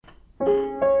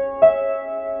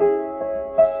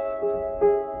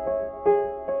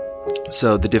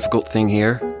So the difficult thing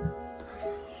here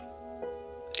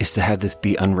is to have this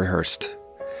be unrehearsed.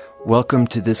 Welcome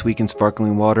to This Week in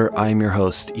Sparkling Water. I am your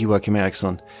host, Joachim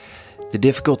Eriksson. The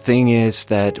difficult thing is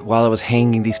that while I was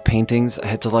hanging these paintings, I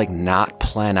had to not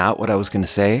plan out what I was going to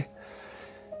say,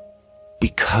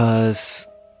 because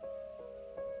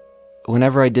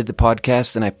whenever I did the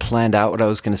podcast and I planned out what I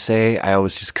was going to say, I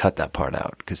always just cut that part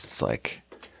out, because it's like,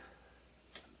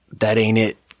 that ain't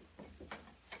it.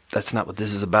 That's not what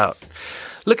this is about.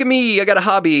 Look at me. I got a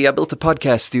hobby. I built a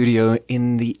podcast studio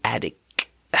in the attic.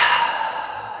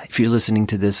 If you're listening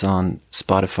to this on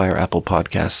Spotify or Apple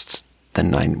Podcasts,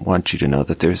 then I want you to know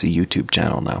that there's a YouTube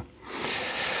channel now.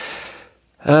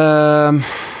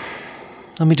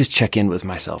 Let me just check in with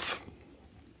myself.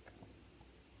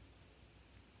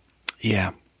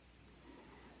 Yeah.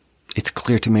 It's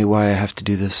clear to me why I have to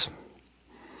do this.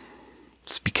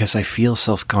 It's because I feel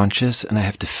self-conscious and I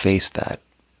have to face that.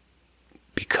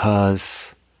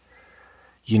 Because,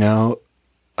 oh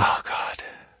God.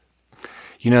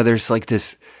 There's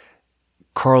this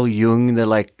Carl Jung,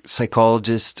 the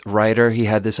psychologist writer. He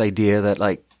had this idea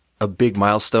that a big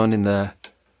milestone in the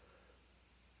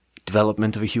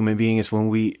development of a human being is when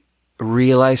we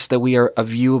realize that we are a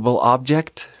viewable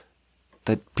object,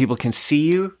 that people can see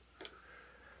you,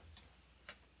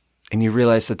 and you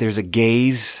realize that there's a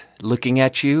gaze looking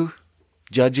at you,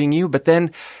 judging you. But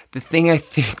then the thing I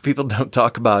think people don't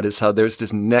talk about is how there's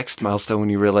this next milestone when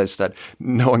you realize that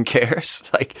no one cares.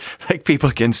 Like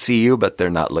people can see you, but they're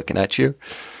not looking at you.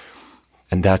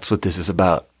 And that's what this is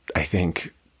about. I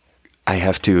think I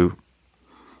have to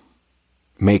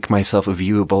make myself a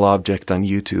viewable object on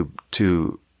YouTube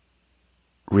to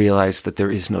realize that there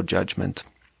is no judgment.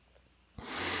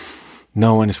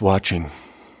 No one is watching.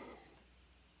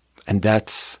 And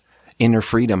that's inner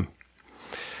freedom.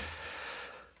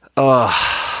 I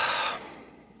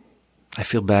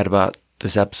feel bad about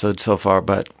this episode so far,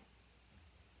 but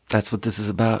that's what this is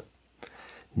about.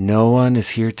 No one is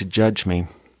here to judge me.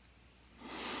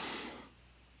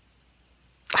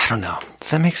 I don't know.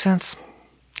 Does that make sense?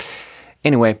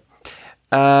 Anyway,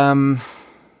 I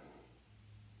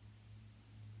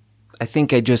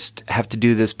think I just have to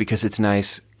do this because it's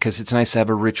nice. Because it's nice to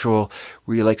have a ritual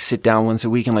where you sit down once a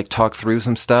week and talk through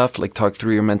some stuff, talk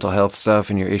through your mental health stuff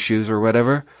and your issues or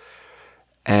whatever.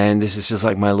 And this is just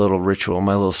my little ritual,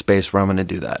 my little space where I'm going to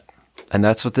do that. And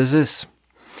that's what this is.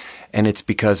 And it's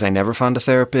because I never found a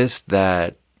therapist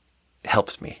that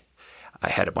helped me. I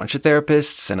had a bunch of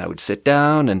therapists and I would sit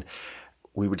down and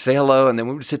we would say hello and then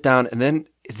we would sit down and then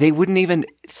they wouldn't even,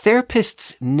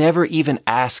 therapists never even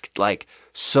asked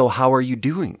so how are you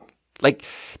doing?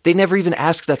 They never even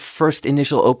asked that first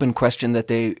initial open question that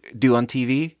they do on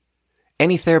TV.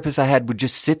 Any therapist I had would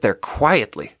just sit there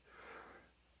quietly.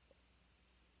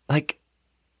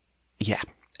 Yeah.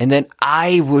 And then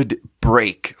I would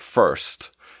break first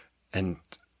and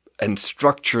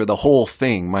structure the whole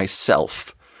thing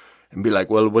myself and be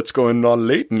well, what's going on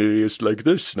lately is like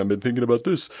this, and I've been thinking about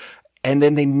this. And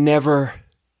then they never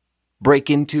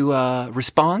break into a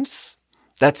response.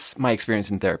 That's my experience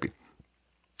in therapy.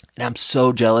 And I'm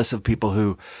so jealous of people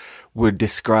who would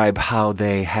describe how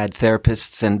they had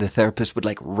therapists and the therapist would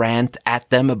rant at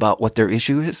them about what their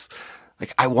issue is.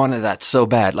 I wanted that so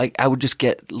bad. I would just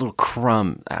get a little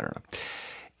crumb. I don't know.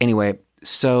 Anyway,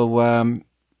 so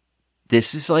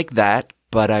this is that,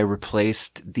 but I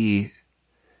replaced the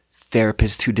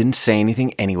therapist who didn't say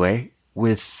anything anyway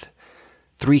with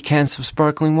 3 cans of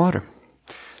sparkling water.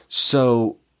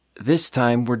 So this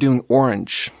time we're doing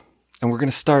orange. And we're going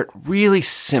to start really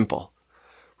simple,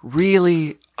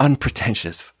 really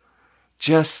unpretentious.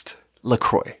 Just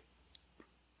LaCroix.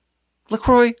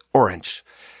 LaCroix Orange.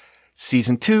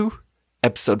 Season 2,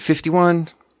 episode 51.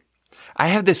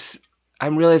 I'm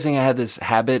realizing I had this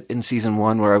habit in season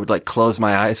 1 where I would close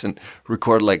my eyes and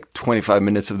record 25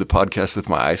 minutes of the podcast with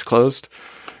my eyes closed.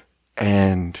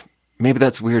 And maybe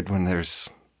that's weird when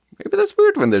there's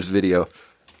video.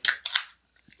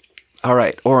 All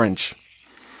right, orange.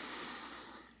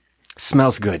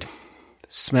 Smells good.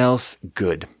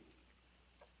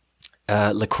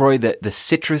 LaCroix, the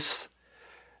citrus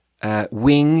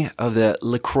wing of the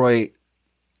LaCroix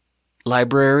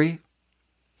library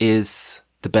is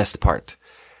the best part.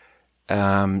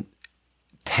 Tangerine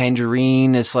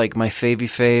is my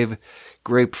fave.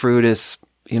 Grapefruit is,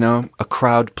 a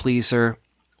crowd pleaser.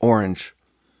 Orange.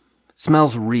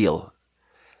 Smells real.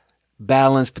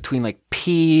 Balance between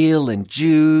peel and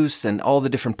juice and all the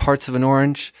different parts of an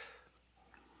orange.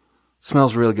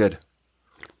 Smells real good.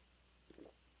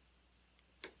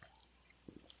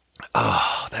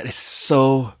 Oh, that is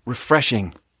so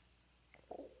refreshing.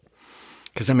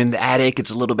 Because I'm in the attic,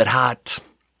 it's a little bit hot.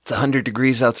 It's 100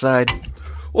 degrees outside.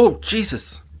 Oh,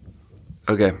 Jesus.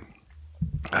 Okay.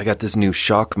 I got this new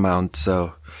shock mount,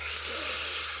 so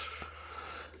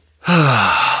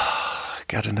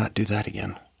gotta not do that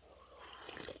again.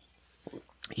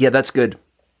 Yeah, that's good.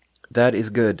 That is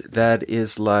good. That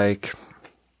is like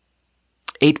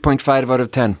 8.5 out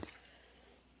of 10.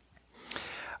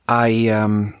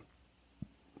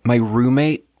 My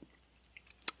roommate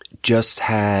just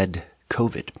had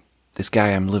COVID. This guy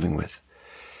I'm living with.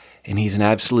 And he's an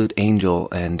absolute angel,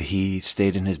 and he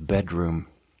stayed in his bedroom.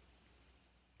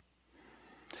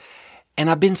 And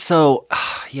I've been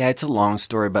yeah, it's a long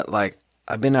story, but like,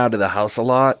 I've been out of the house a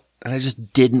lot, and I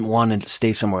just didn't want to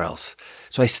stay somewhere else.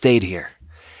 So I stayed here.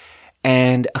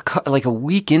 And like a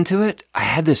week into it, I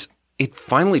had this, it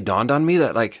finally dawned on me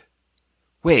that like,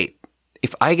 wait,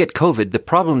 if I get COVID, the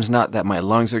problem is not that my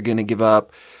lungs are going to give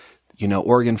up,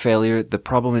 organ failure. The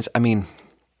problem is,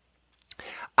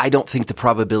 I don't think the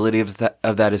probability of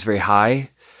that is very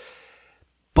high.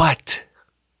 But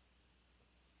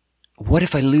what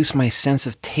if I lose my sense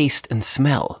of taste and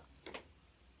smell?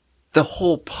 The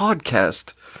whole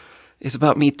podcast is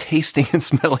about me tasting and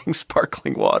smelling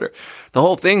sparkling water. The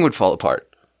whole thing would fall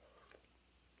apart.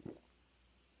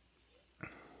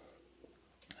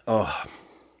 Oh,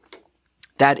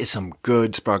 that is some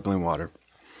good sparkling water.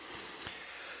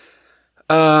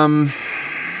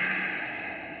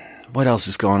 What else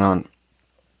is going on?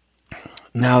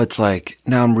 Now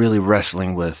I'm really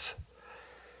wrestling with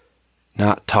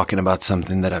not talking about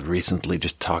something that I've recently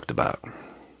just talked about.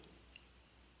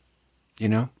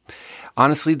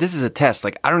 Honestly, this is a test.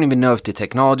 Like, I don't even know if the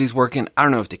technology's working. I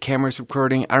don't know if the camera's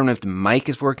recording. I don't know if the mic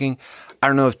is working. I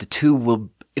don't know if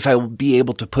if I will be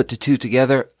able to put the two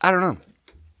together. I don't know.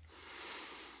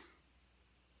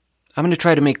 I'm going to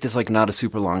try to make this like not a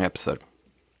super long episode.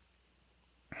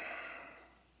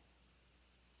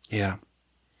 Yeah.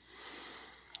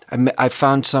 I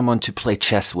found someone to play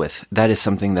chess with. That is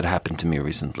something that happened to me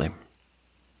recently.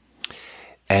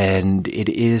 And it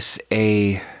is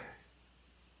it's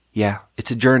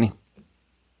a journey.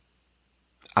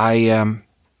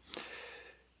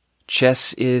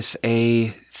 Chess is a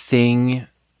thing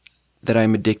that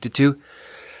I'm addicted to.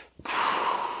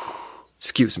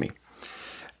 Excuse me.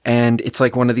 And it's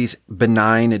like one of these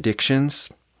benign addictions.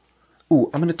 Ooh,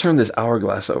 I'm going to turn this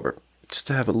hourglass over just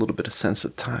to have a little bit of sense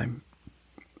of time.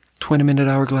 20-minute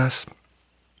hourglass.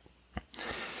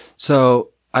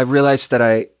 So I realized that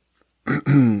I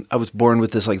was born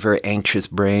with this like very anxious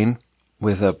brain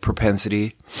with a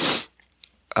propensity,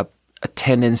 a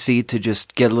tendency to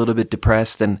just get a little bit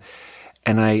depressed, and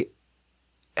I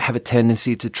have a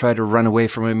tendency to try to run away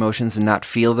from my emotions and not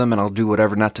feel them, and I'll do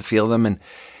whatever not to feel them,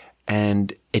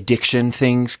 and addiction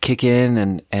things kick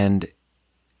in, and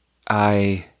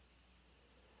I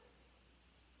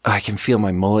can feel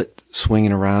my mullet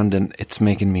swinging around, and it's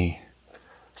making me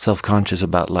self-conscious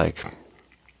about like,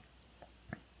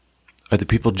 are the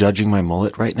people judging my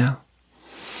mullet right now?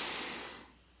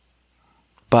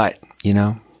 But,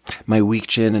 my weak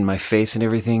chin and my face and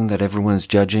everything that everyone's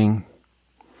judging,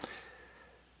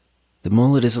 the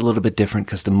mullet is a little bit different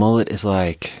because the mullet is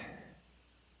like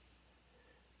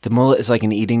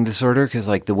an eating disorder, because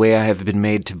like the way I have been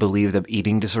made to believe that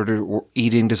eating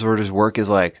disorders work is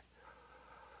like,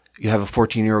 you have a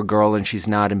 14-year-old girl and she's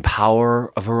not in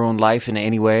power of her own life in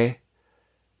any way.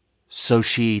 So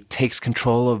she takes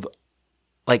control of,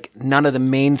 like, none of the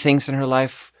main things in her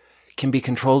life can be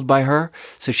controlled by her.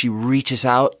 So she reaches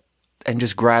out and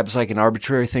just grabs like an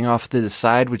arbitrary thing off to the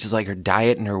side, which is like her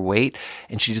diet and her weight.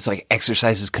 And she just like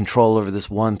exercises control over this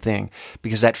one thing,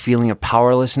 because that feeling of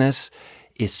powerlessness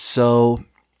is so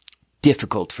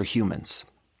difficult for humans.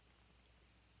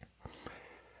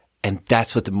 And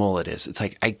that's what the mullet is. It's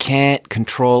like, I can't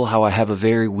control how I have a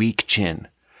very weak chin.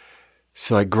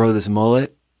 So I grow this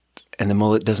mullet, and the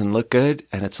mullet doesn't look good.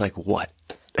 And it's like, what?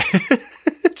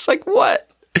 It's like, what?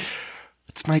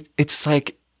 It's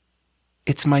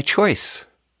my choice.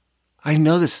 I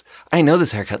know this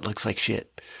haircut looks like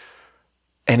shit.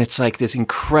 And it's like this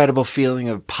incredible feeling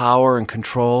of power and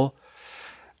control,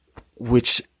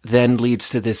 which then leads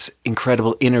to this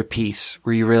incredible inner peace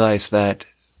where you realize that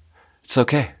it's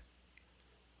okay.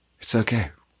 It's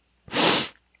okay.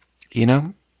 It's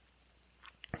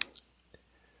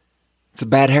a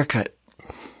bad haircut.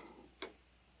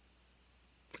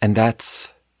 And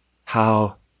that's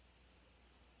how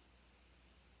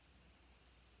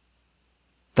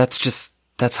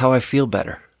I feel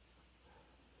better.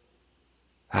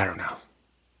 I don't know.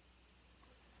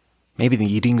 Maybe the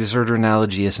eating disorder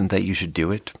analogy isn't that you should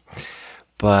do it,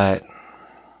 but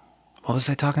what was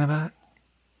I talking about?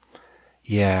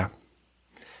 Yeah.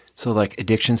 So like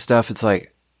addiction stuff, it's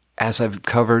like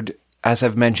as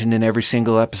I've mentioned in every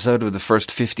single episode of the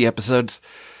first 50 episodes,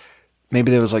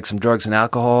 maybe there was like some drugs and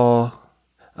alcohol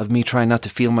of me trying not to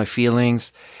feel my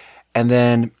feelings. And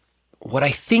then what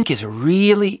I think is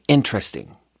really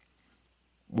interesting,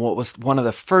 what was one of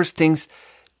the first things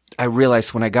I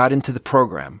realized when I got into the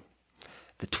program,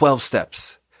 the 12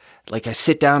 steps, like I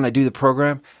sit down, I do the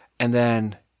program, and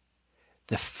then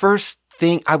the first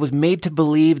thing I was made to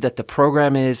believe that the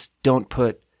program is don't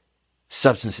put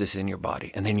substances in your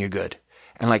body and then you're good.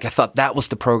 And like I thought that was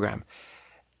the program.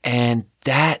 And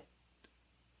that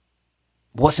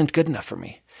wasn't good enough for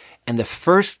me. And the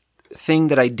first thing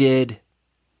that I did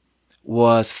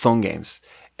was phone games.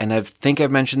 And I think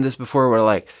I've mentioned this before where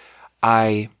like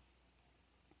I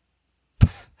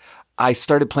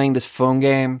started playing this phone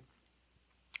game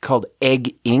called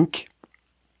Egg Inc.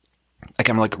 Like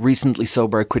I'm like recently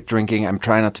sober, I quit drinking, I'm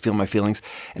trying not to feel my feelings,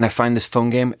 and I find this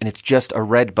phone game and it's just a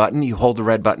red button. You hold the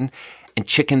red button and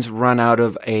chickens run out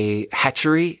of a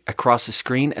hatchery across the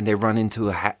screen and they run into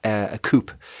a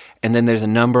coop. And then there's a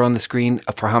number on the screen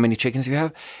for how many chickens you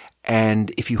have.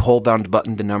 And if you hold down the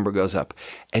button, the number goes up.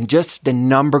 And just the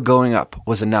number going up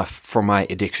was enough for my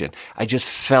addiction. I just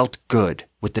felt good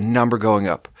with the number going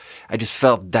up. I just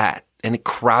felt that, and it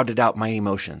crowded out my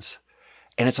emotions.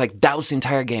 And it's like, that was the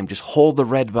entire game. Just hold the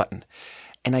red button.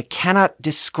 And I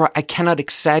cannot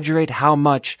exaggerate how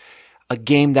much a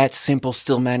game that simple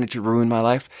still managed to ruin my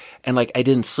life. And like, I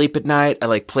didn't sleep at night. I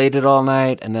like played it all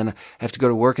night, and then I have to go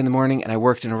to work in the morning, and I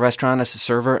worked in a restaurant as a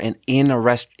server, and in the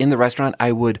restaurant,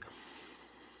 I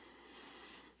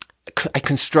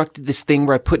constructed this thing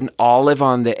where I put an olive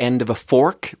on the end of a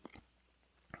fork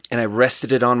and I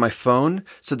rested it on my phone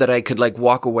so that I could like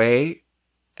walk away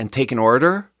and take an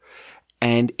order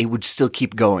and it would still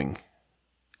keep going.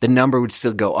 The number would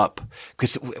still go up,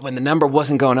 because when the number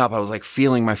wasn't going up, I was like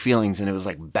feeling my feelings and it was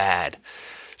like bad.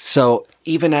 So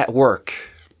even at work,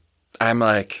 I'm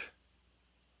like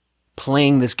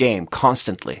playing this game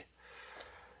constantly.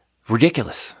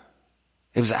 Ridiculous.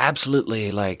 It was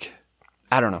absolutely like,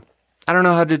 I don't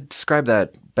know how to describe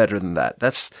that better than that.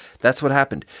 That's what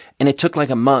happened. And it took like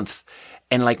a month,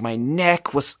 and like my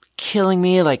neck was killing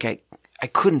me. Like I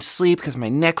couldn't sleep because my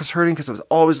neck was hurting because I was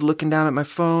always looking down at my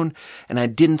phone, and I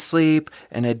didn't sleep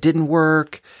and I didn't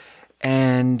work.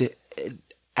 And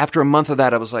after a month of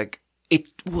that, I was like, it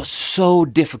was so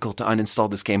difficult to uninstall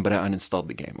this game, but I uninstalled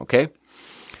the game. Okay.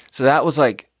 So that was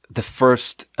like the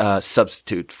first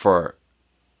substitute for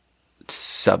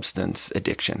substance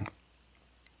addiction.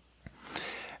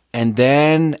 And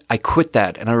then I quit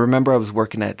that. And I remember I was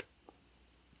working at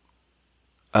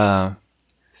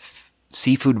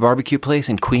seafood barbecue place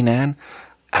in Queen Anne.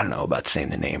 I don't know about saying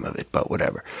the name of it, but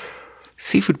whatever.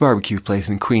 Seafood barbecue place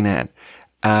in Queen Anne.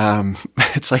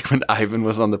 It's like when Ivan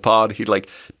was on the pod, he like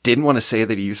didn't want to say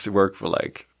that he used to work for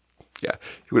like, yeah,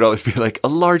 he would always be like a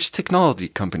large technology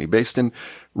company based in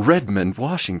Redmond,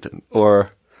 Washington,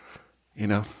 or, you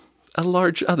know, a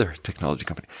large other technology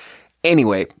company.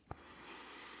 Anyway,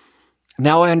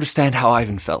 now I understand how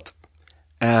Ivan felt.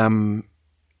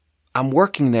 I'm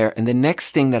working there, and the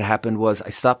next thing that happened was I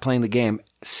stopped playing the game.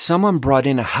 Someone brought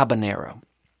in a habanero.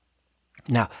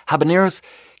 Now, habaneros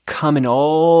come in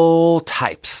all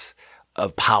types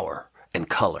of power and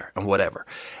color and whatever.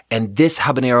 And this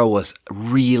habanero was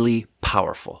really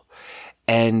powerful.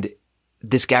 And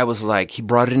this guy was like, he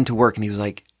brought it into work, and he was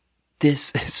like,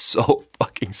 this is so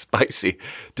fucking spicy.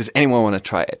 Does anyone want to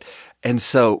try it? And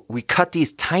so we cut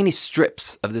these tiny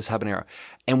strips of this habanero,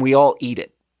 and we all eat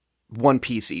it, one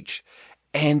piece each.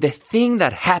 And the thing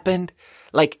that happened,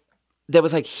 like, there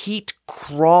was like heat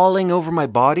crawling over my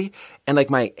body, and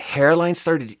like my hairline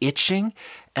started itching,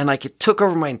 and like it took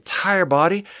over my entire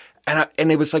body.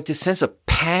 And it was like this sense of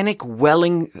panic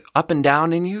welling up and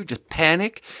down in you, just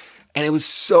panic. And it was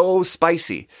so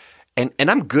spicy. And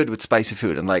I'm good with spicy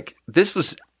food. And like, this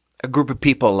was a group of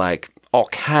people, like all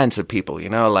kinds of people, you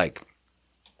know, like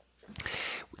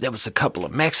there was a couple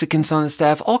of Mexicans on the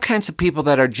staff, all kinds of people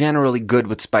that are generally good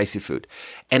with spicy food.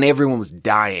 And everyone was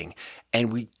dying.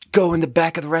 And we go in the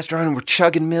back of the restaurant and we're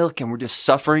chugging milk and we're just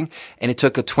suffering. And it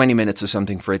took 20 minutes or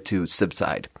something for it to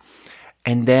subside.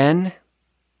 And then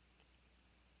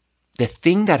the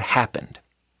thing that happened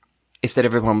is that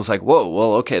everyone was like, whoa,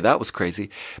 well, okay, that was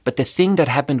crazy. But the thing that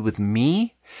happened with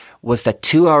me was that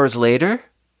 2 hours later,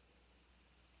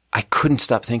 I couldn't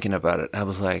stop thinking about it. I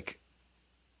was like,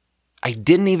 I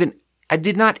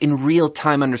did not in real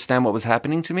time understand what was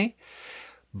happening to me,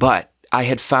 but I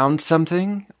had found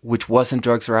something which wasn't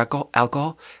drugs or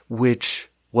alcohol, which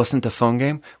wasn't a phone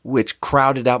game, which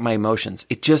crowded out my emotions.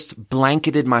 It just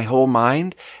blanketed my whole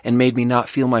mind and made me not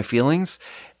feel my feelings.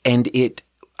 And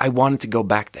I wanted to go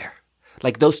back there.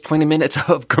 Like those 20 minutes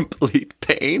of complete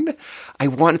pain, I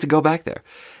wanted to go back there.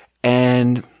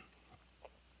 And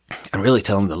I'm really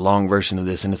telling the long version of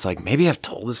this, and it's like, maybe I've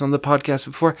told this on the podcast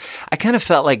before. I kind of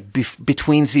felt like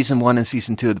between season 1 and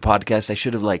season 2 of the podcast, I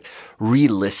should have like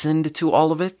re-listened to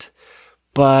all of it,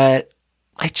 but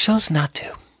I chose not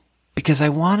to because I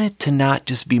wanted to not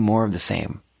just be more of the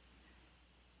same.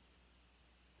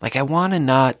 Like I want to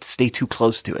not stay too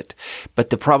close to it.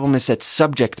 But the problem is that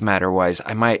subject matter wise,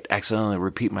 I might accidentally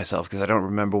repeat myself because I don't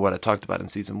remember what I talked about in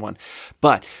season 1.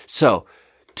 But so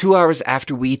 2 hours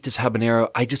after we eat this habanero,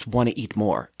 I just want to eat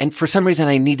more. And for some reason,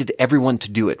 I needed everyone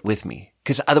to do it with me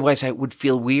because otherwise I would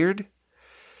feel weird.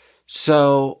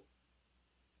 So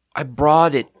I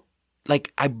brought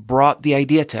the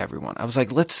idea to everyone. I was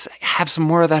like, let's have some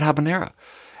more of that habanero.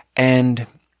 And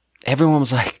everyone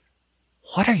was like,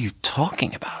 what are you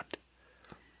talking about?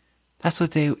 That's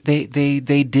what they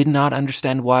did not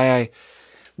understand why I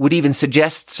would even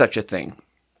suggest such a thing.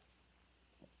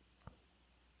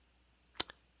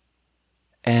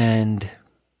 And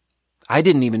I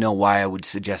didn't even know why I would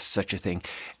suggest such a thing.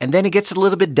 And then it gets a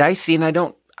little bit dicey, and I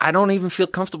don't even feel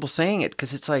comfortable saying it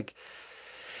because it's like,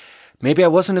 maybe I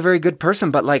wasn't a very good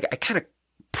person, but like I kind of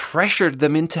pressured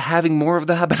them into having more of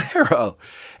the habanero.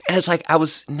 And it's like, I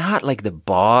was not like the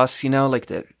boss, like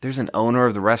there's an owner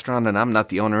of the restaurant and I'm not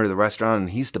the owner of the restaurant and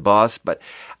he's the boss, but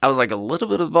I was like a little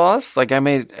bit of the boss. Like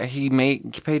he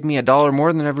paid me $1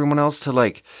 more than everyone else to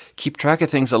like keep track of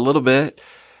things a little bit.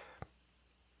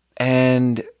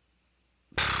 And,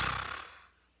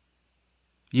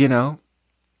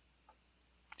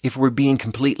 if we're being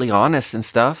completely honest and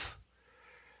stuff,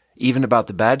 even about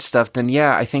the bad stuff, then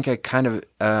yeah, I think I kind of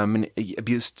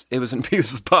abused. It was an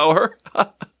abuse of power.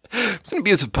 It's an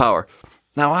abuse of power.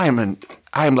 Now I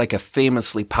am like a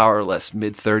famously powerless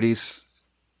mid-30s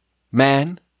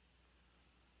man,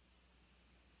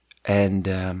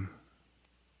 and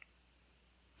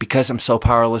because I'm so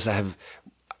powerless, I have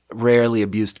rarely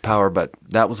abused power, but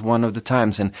that was one of the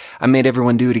times, and I made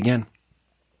everyone do it again.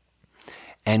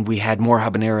 And we had more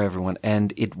habanero, everyone,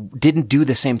 and it didn't do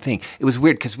the same thing. It was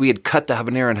weird because we had cut the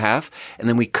habanero in half, and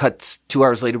then 2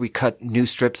 hours later, we cut new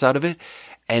strips out of it,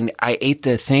 and I ate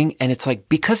the thing, and it's like,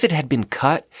 because it had been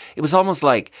cut, it was almost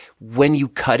like when you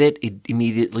cut it, it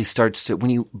immediately starts to,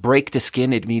 when you break the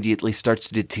skin, it immediately starts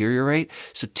to deteriorate.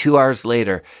 So 2 hours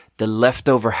later, the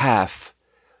leftover half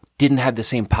didn't have the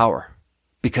same power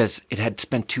because it had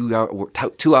spent 2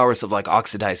 hours of like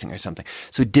oxidizing or something.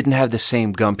 So it didn't have the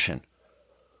same gumption.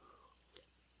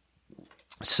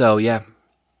 So yeah,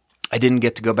 I didn't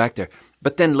get to go back there.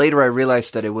 But then later I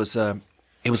realized that it was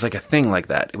like a thing like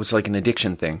that. It was like an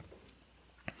addiction thing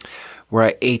where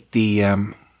I ate the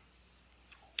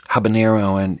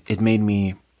habanero and it made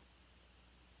me,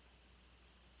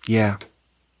 yeah.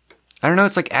 I don't know,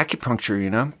 it's like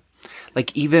acupuncture,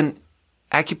 Like even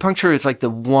acupuncture is like the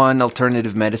one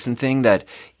alternative medicine thing that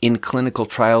in clinical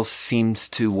trials seems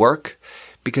to work.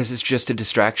 Because it's just a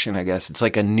distraction, I guess. It's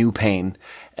like a new pain.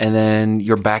 And then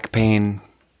your back pain,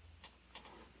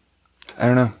 I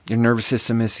don't know, your nervous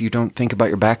system is, you don't think about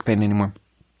your back pain anymore.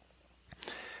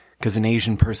 Because an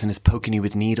Asian person is poking you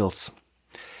with needles.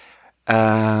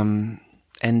 And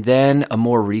then a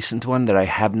more recent one that I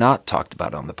have not talked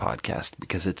about on the podcast,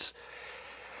 because it's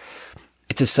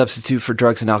a substitute for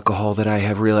drugs and alcohol that I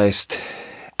have realized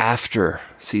after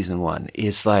season 1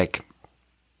 is like,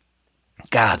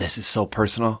 God, this is so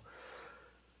personal.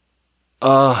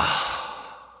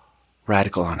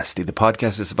 Radical honesty. The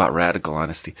podcast is about radical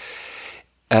honesty.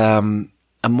 A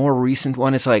more recent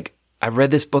one is like, I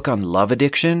read this book on love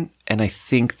addiction, and I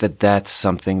think that that's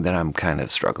something that I'm kind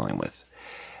of struggling with.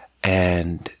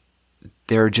 And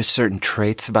there are just certain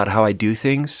traits about how I do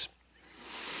things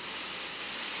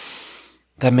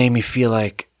that made me feel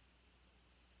like,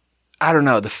 I don't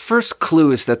know, the first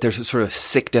clue is that there's a sort of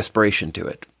sick desperation to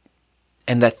it.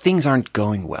 And that things aren't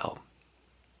going well.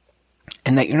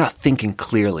 And that you're not thinking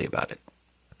clearly about it.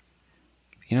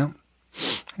 I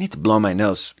need to blow my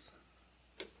nose.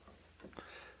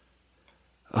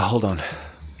 Oh, hold on.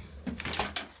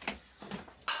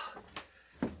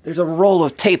 There's a roll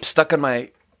of tape stuck on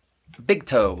my big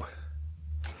toe.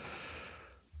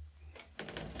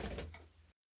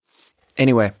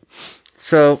 Anyway,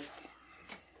 so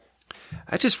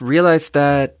I just realized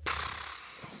that,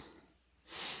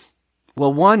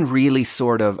 well, one really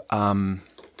sort of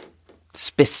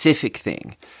specific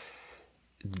thing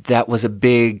that was a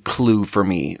big clue for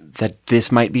me that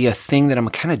this might be a thing that I'm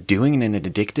kind of doing in an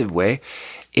addictive way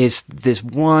is this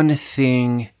one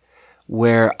thing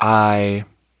where I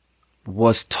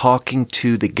was talking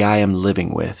to the guy I'm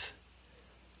living with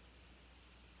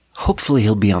hopefully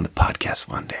he'll be on the podcast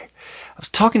one day. I was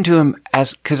talking to him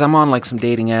cause I'm on like some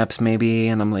dating apps maybe,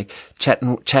 and I'm like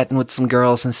chatting with some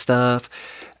girls and stuff.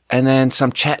 And then, so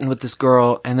I'm chatting with this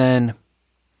girl, and then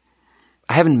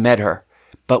I haven't met her,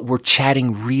 but we're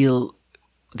chatting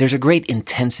there's a great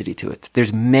intensity to it.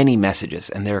 There's many messages,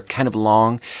 and they're kind of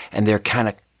long, and they're kind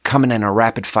of coming in a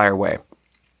rapid fire way.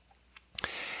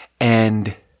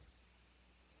 And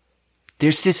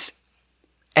there's this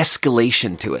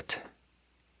escalation to it.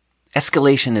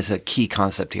 Escalation is a key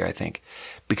concept here, I think,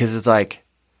 because it's like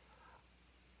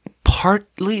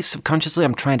partly subconsciously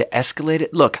I'm trying to escalate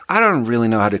it. Look, I don't really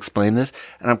know how to explain this,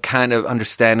 and I'm kind of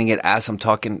understanding it as I'm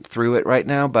talking through it right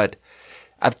now, but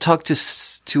I've talked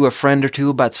to a friend or two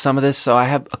about some of this, so I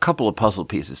have a couple of puzzle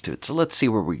pieces to it. So let's see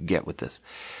where we get with this.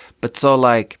 But so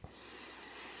like,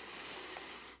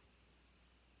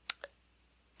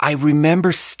 I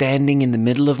remember standing in the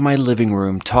middle of my living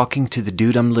room talking to the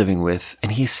dude I'm living with,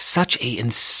 and he's such a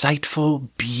insightful,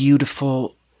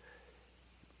 beautiful,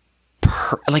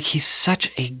 he's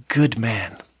such a good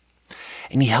man.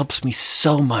 And he helps me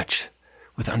so much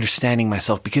with understanding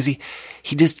myself because he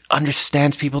just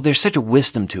understands people. There's such a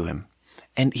wisdom to him.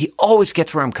 And he always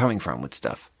gets where I'm coming from with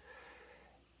stuff.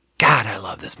 God, I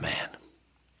love this man.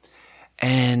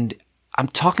 And I'm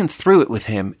talking through it with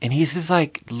him, and he's just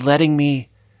like letting me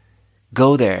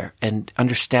go there and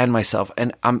understand myself.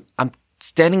 And I'm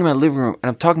standing in my living room, and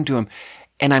I'm talking to him,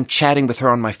 and I'm chatting with her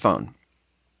on my phone.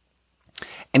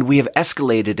 And we have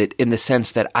escalated it in the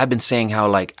sense that I've been saying how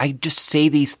like, I just say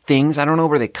these things. I don't know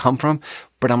where they come from,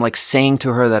 but I'm like saying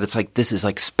to her that it's like, this is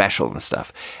like special and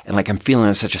stuff. And like, I'm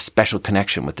feeling such a special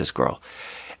connection with this girl.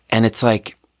 And it's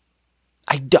like,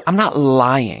 I'm not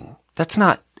lying. It's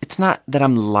not that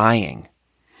I'm lying.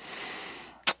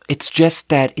 It's just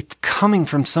that it's coming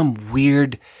from some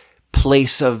weird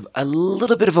place of a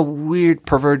little bit of a weird,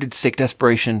 perverted, sick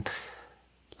desperation.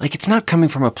 Like, it's not coming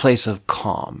from a place of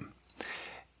calm.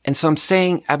 And so I'm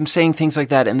saying things like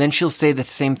that, and then she'll say the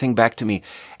same thing back to me.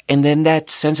 And then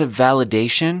that sense of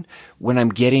validation when I'm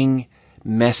getting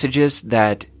messages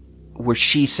where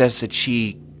she says that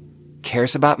she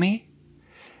cares about me,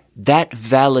 that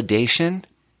validation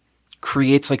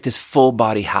creates like this full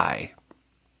body high.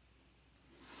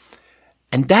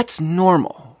 And that's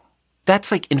normal.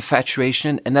 That's like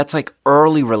infatuation, and that's like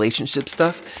early relationship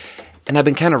stuff. And I've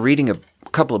been kind of reading a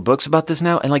couple of books about this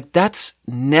now, and like that's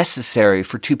necessary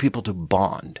for two people to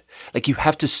bond. Like you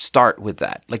have to start with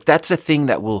that. Like that's a thing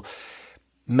that will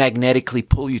magnetically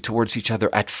pull you towards each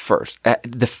other at first.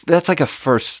 That's like a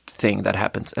first thing that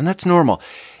happens, and that's normal.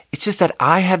 It's just that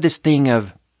I have this thing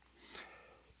of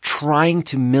trying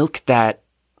to milk that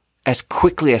as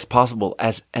quickly as possible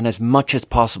and as much as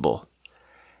possible.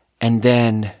 And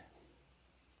then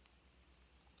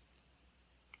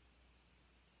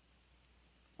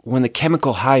when the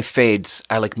chemical high fades,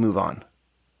 I like move on.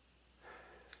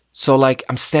 So like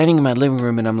I'm standing in my living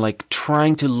room and I'm like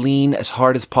trying to lean as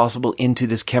hard as possible into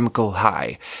this chemical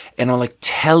high. And I'm like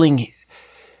telling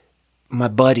my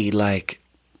buddy, like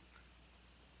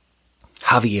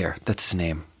Javier, that's his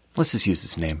name. Let's just use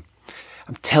his name.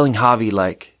 I'm telling Javi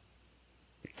like,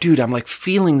 dude, I'm like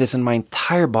feeling this in my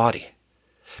entire body.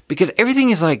 Because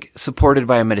everything is like supported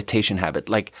by a meditation habit.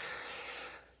 Like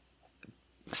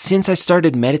since I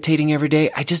started meditating every day,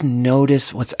 I just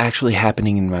notice what's actually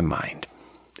happening in my mind.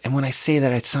 And when I say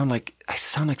that, I sound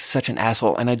like such an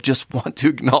asshole. And I just want to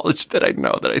acknowledge that I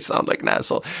know that I sound like an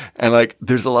asshole. And like,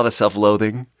 there's a lot of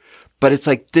self-loathing, but it's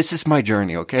like, this is my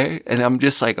journey. Okay. And I'm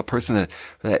just like a person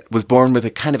that was born with a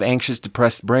kind of anxious,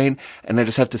 depressed brain. And I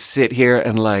just have to sit here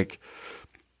and like,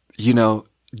 you know,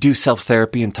 do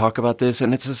self-therapy and talk about this.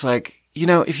 And it's just like, you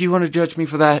know, if you want to judge me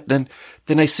for that, then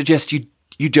I suggest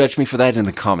you judge me for that in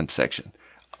the comment section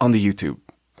on the YouTube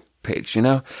page, you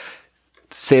know?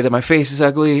 Say that my face is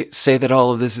ugly, say that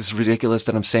all of this is ridiculous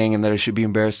that I'm saying and that I should be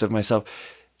embarrassed of myself.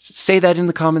 Say that in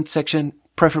the comment section,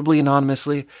 preferably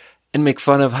anonymously, and make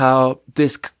fun of how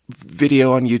this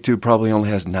video on YouTube probably only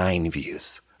has 9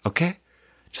 views, okay?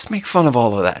 Just make fun of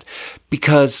all of that,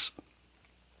 because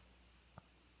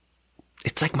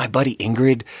it's like my buddy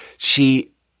Ingrid,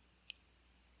 she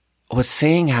was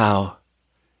saying how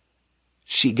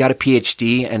she got a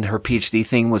PhD, and her PhD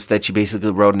thing was that she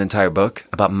basically wrote an entire book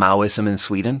about Maoism in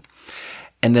Sweden.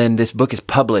 And then this book is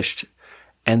published,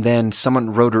 and then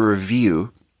someone wrote a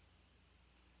review.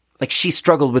 Like she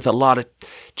struggled with a lot of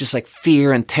just like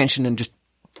fear and tension and just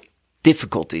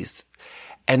difficulties.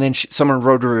 And then someone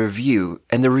wrote a review,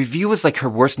 and the review was like her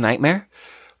worst nightmare.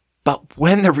 But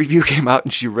when the review came out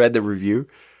and she read the review,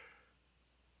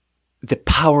 the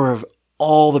power of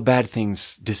all the bad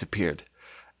things disappeared.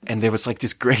 And there was like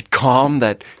this great calm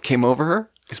that came over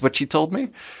her. is what she told me.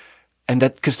 And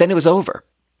that, because then it was over.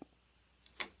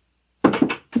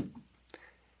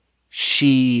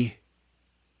 She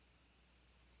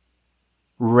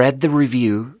read the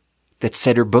review that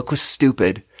said her book was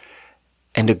stupid,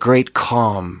 and a great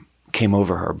calm came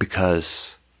over her,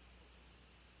 because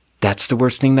that's the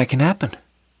worst thing that can happen.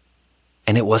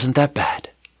 And it wasn't that bad.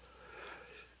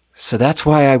 So that's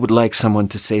why I would like someone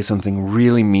to say something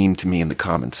really mean to me in the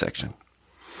comment section.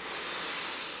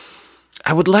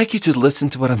 I would like you to listen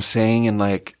to what I'm saying and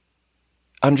like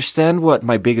understand what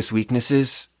my biggest weakness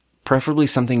is, preferably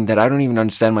something that I don't even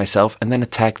understand myself, and then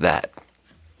attack that.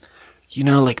 You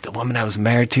know, like the woman I was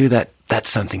married to, that's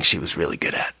something she was really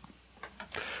good at.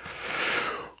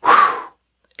 Whew.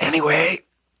 Anyway,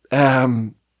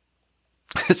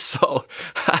 so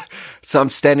I'm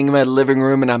standing in my living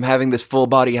room and I'm having this full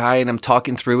body high and I'm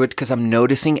talking through it because I'm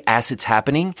noticing as it's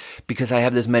happening, because I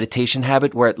have this meditation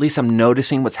habit where at least I'm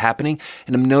noticing what's happening,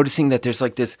 and I'm noticing that there's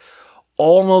like this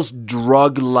almost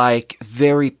drug-like,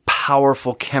 very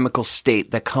powerful chemical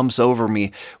state that comes over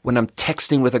me when I'm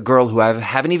texting with a girl who I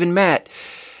haven't even met,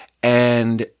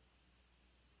 and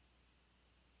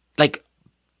like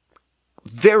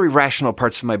very rational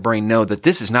parts of my brain know that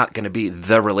this is not going to be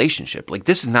the relationship. Like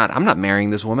I'm not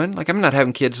marrying this woman. Like I'm not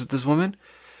having kids with this woman.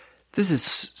 This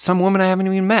is some woman I haven't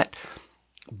even met.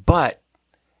 But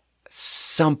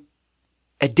some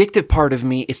addictive part of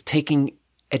me is taking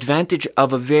advantage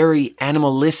of a very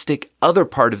animalistic other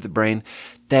part of the brain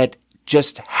that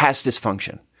just has this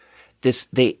function. This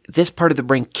part of the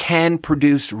brain can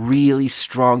produce really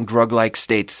strong drug-like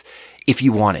states if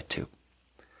you want it to.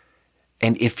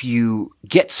 And if you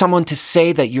get someone to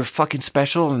say that you're fucking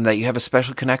special and that you have a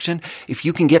special connection, if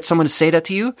you can get someone to say that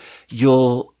to you,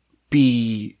 you'll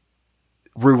be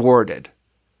rewarded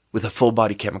with a full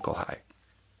body chemical high.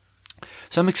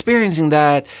 So I'm experiencing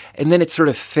that, and then it sort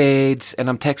of fades, and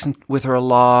I'm texting with her a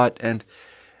lot, and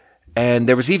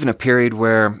there was even a period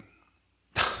where,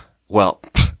 well,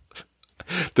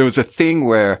 there was a thing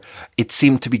where it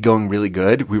seemed to be going really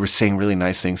good. We were saying really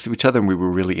nice things to each other, and we were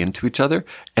really into each other.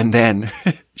 And then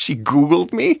she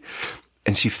Googled me,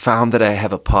 and she found that I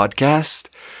have a podcast,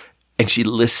 and she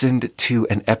listened to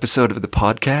an episode of the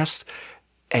podcast,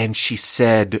 and she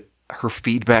said her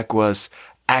feedback was,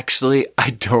 actually,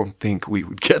 I don't think we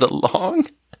would get along,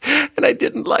 and I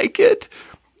didn't like it.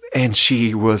 And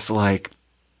she was like,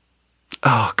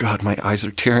 oh God, my eyes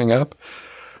are tearing up.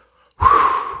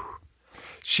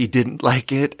 She didn't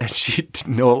like it, and she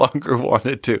no longer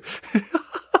wanted to.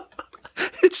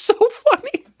 It's so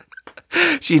funny.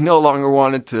 She no longer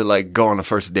wanted to like go on a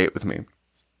first date with me,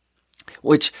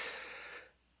 which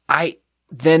I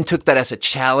then took that as a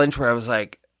challenge where I was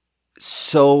like,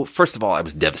 so first of all, I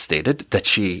was devastated that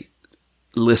she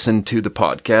listened to the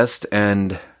podcast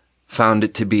and found me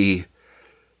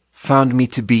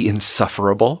to be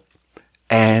insufferable,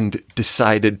 and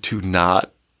decided to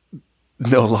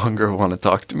no longer want to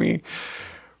talk to me.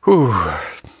 Whew.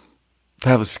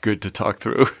 That was good to talk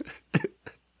through.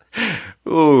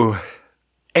 Ooh.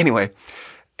 Anyway,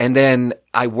 and then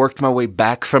I worked my way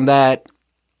back from that,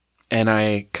 and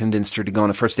I convinced her to go on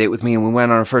a first date with me, and we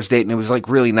went on a first date, and it was like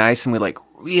really nice, and we like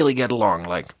really get along.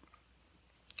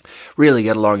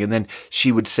 And then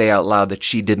she would say out loud that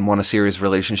she didn't want a serious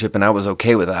relationship, and I was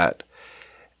okay with that.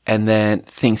 And then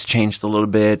things changed a little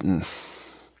bit, and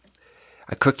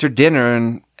I cooked her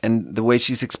dinner, and the way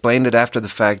she's explained it after the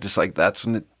fact is like, that's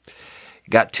when it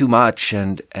got too much,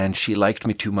 and she liked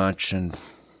me too much, and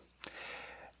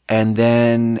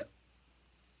then,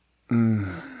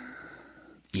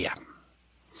 yeah.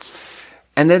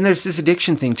 And then there's this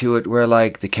addiction thing to it where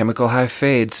like the chemical high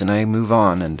fades and I move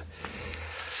on, and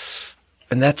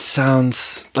that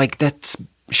sounds like that's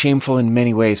shameful in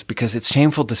many ways, because it's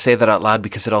shameful to say that out loud,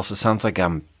 because it also sounds like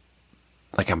I'm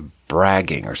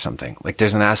bragging or something. Like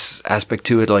there's an aspect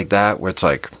to it like that where it's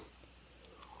like,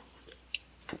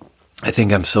 I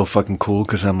think I'm so fucking cool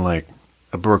because I'm like,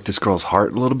 I broke this girl's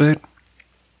heart a little bit.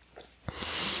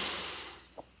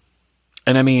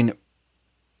 And I mean,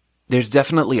 there's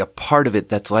definitely a part of it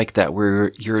that's like that,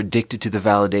 where you're addicted to the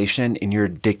validation, and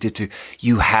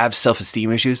you have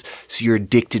self-esteem issues. So you're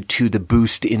addicted to the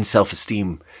boost in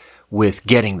self-esteem with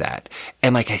getting that.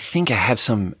 And like, I think I have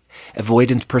some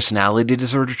avoidant personality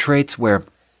disorder traits where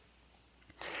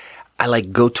I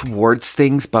like go towards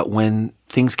things, but when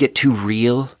things get too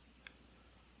real,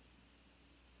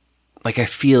 like I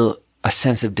feel a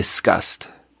sense of disgust.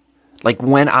 Like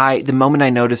the moment I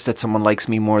notice that someone likes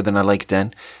me more than I like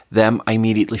them, I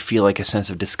immediately feel like a sense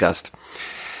of disgust.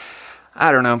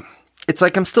 I don't know. It's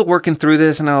like I'm still working through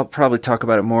this, and I'll probably talk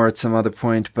about it more at some other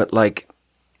point, but like,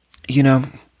 you know,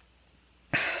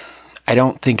 I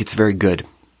don't think it's very good.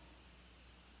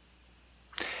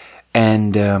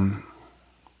 And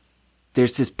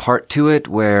there's this part to it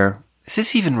where, is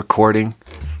this even recording?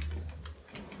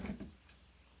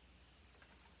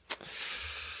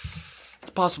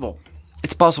 It's possible.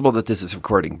 It's possible that this is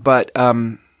recording. But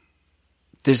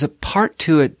there's a part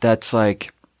to it that's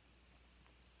like,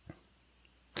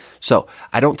 so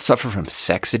I don't suffer from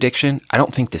sex addiction. I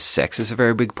don't think the sex is a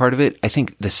very big part of it. I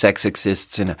think the sex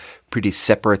exists in a pretty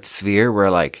separate sphere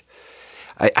where like,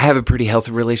 I have a pretty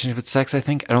healthy relationship with sex, I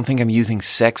think. I don't think I'm using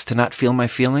sex to not feel my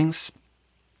feelings.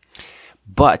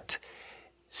 But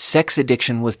sex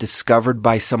addiction was discovered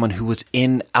by someone who was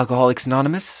in Alcoholics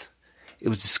Anonymous. It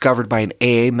was discovered by an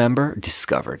AA member.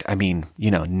 Discovered. I mean,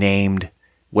 named,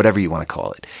 whatever you want to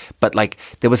call it. But like,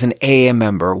 there was an AA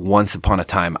member once upon a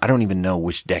time. I don't even know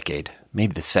which decade.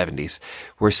 Maybe the 70s.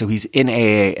 So he's in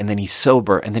AA and then he's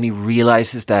sober and then he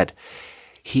realizes that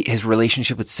his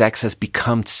relationship with sex has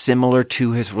become similar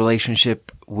to his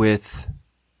relationship with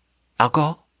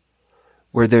alcohol,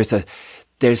 where there's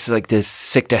like this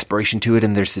sick desperation to it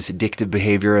and there's this addictive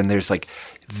behavior and there's like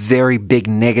very big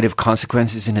negative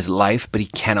consequences in his life, but he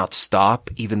cannot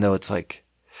stop, even though it's like,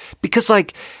 because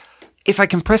like, if I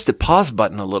can press the pause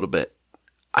button a little bit,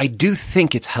 I do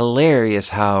think it's hilarious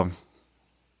how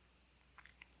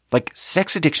like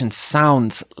sex addiction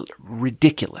sounds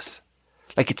ridiculous.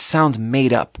 Like it sounds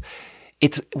made up.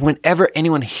 It's whenever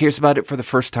anyone hears about it for the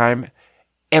first time,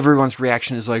 everyone's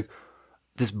reaction is like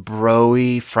this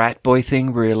bro-y frat boy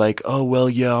thing where you're like, oh, well,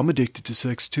 yeah, I'm addicted to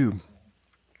sex too.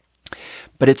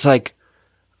 But it's like,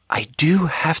 I do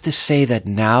have to say that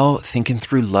now thinking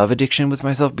through love addiction with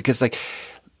myself, because like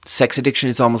sex addiction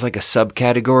is almost like a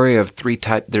subcategory of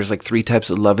there's like 3 types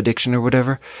of love addiction or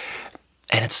whatever.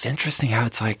 And it's interesting how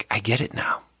it's like, I get it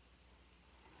now.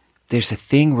 There's a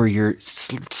thing where you're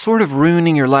sort of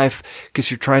ruining your life because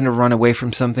you're trying to run away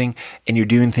from something and you're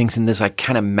doing things in this like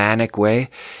kind of manic way.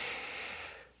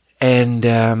 And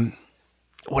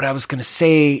what I was going to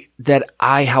say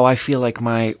how I feel like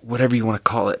my, whatever you want to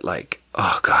call it, like,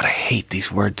 oh God, I hate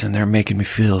these words and they're making me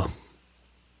feel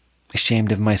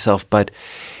ashamed of myself. But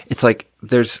it's like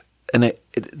there's the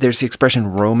expression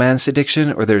romance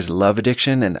addiction or there's love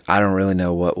addiction. And I don't really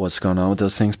know what's going on with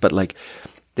those things, but like,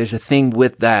 there's a thing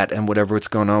with that and what's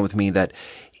going on with me that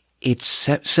it's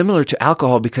similar to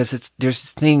alcohol because there's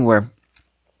this thing where,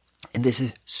 and this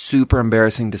is super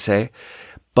embarrassing to say,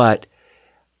 but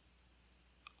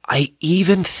I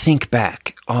even think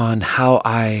back on how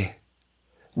I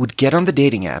would get on the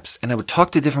dating apps and I would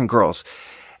talk to different girls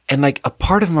and like a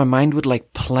part of my mind would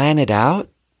like plan it out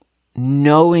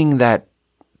knowing that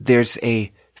there's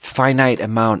a finite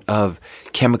amount of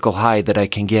chemical high that I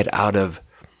can get out of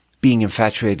being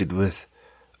infatuated with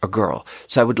a girl.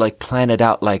 So I would like plan it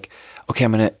out like, okay,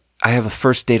 I have a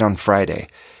first date on Friday.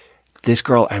 This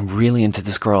girl, I'm really into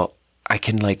this girl. I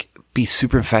can like be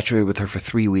super infatuated with her for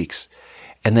 3 weeks.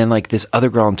 And then like this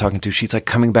other girl I'm talking to, she's like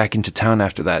coming back into town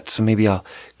after that. So maybe I'll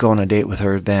go on a date with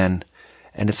her then.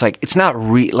 And it's like, it's not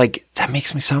like, that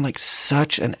makes me sound like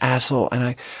such an asshole. And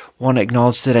I want to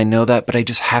acknowledge that I know that, but I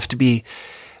just have to be,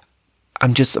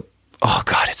 oh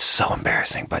God, it's so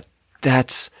embarrassing. But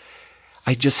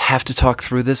I just have to talk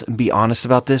through this and be honest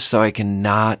about this so I can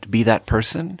not be that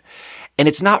person. And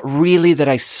it's not really that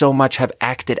I so much have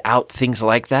acted out things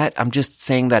like that. I'm just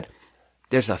saying that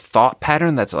there's a thought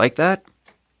pattern that's like that.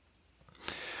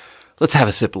 Let's have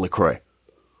a sip of LaCroix.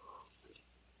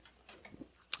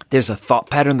 There's a thought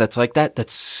pattern that's like that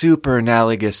that's super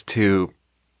analogous to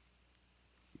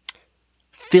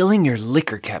filling your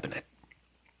liquor cabinet.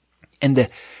 And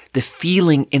the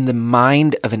feeling in the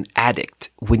mind of an addict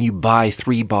when you buy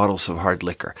 3 bottles of hard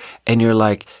liquor and you're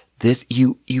like, this,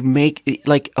 you make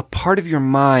like a part of your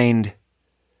mind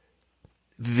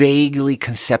vaguely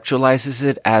conceptualizes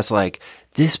it as like,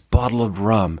 this bottle of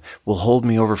rum will hold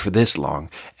me over for this long.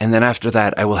 And then after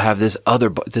that, I will have this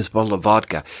bottle of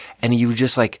vodka. And you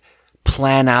just like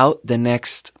plan out the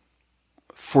next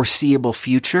foreseeable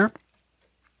future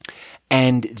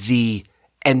and the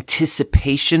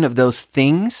anticipation of those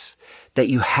things that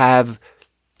you have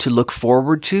to look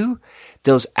forward to,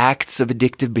 those acts of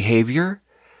addictive behavior,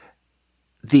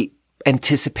 the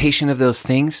anticipation of those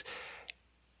things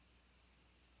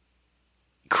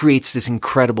creates this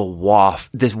incredible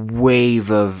this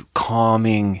wave of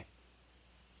calming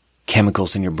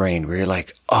chemicals in your brain where you're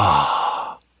like,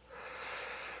 oh,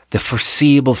 the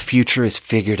foreseeable future is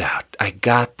figured out. I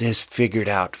got this figured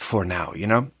out for now,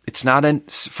 It's not a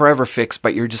forever fix,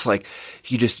 but you're just like,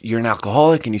 you're an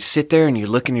alcoholic and you sit there and you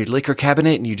look in your liquor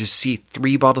cabinet and you just see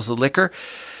 3 bottles of liquor.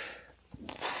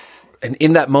 And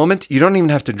in that moment, you don't even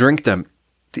have to drink them.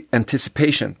 The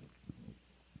anticipation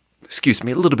excuse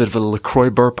me, a little bit of a LaCroix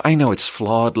burp. I know it's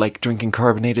flawed, like drinking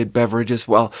carbonated beverages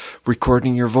while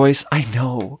recording your voice. I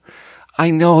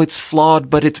know it's flawed,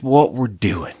 but it's what we're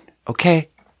doing, okay?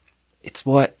 It's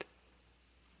what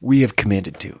we have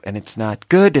committed to, and it's not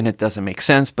good, and it doesn't make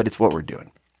sense, but it's what we're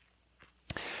doing.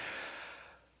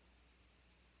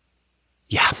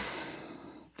 Yeah.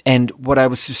 And what I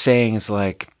was just saying is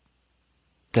like,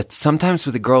 that sometimes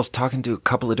with the girls, talking to a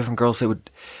couple of different girls, there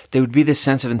would be this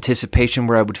sense of anticipation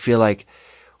where I would feel like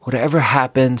whatever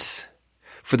happens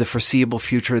for the foreseeable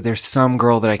future, there's some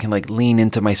girl that I can like lean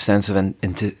into my sense of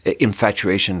into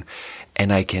infatuation,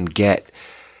 and I can get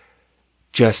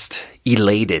just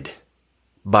elated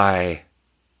by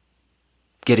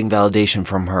getting validation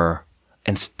from her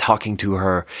and talking to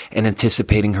her and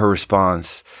anticipating her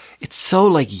response. It's so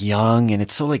like young and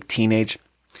it's so like teenage.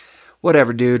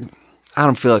 Whatever, dude. I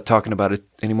don't feel like talking about it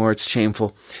anymore. It's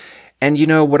shameful. And you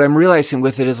know, what I'm realizing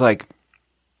with it is like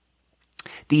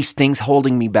these things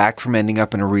holding me back from ending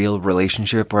up in a real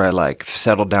relationship where I like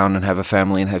settle down and have a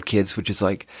family and have kids, which is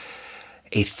like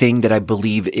a thing that I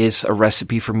believe is a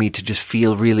recipe for me to just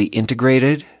feel really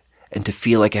integrated and to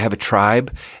feel like I have a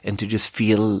tribe and to just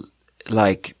feel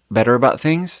like better about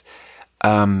things.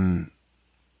 A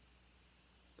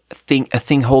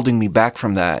thing holding me back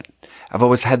from that. I've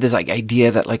always had this like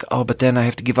idea that like, oh, but then I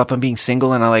have to give up on being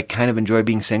single, and I like kind of enjoy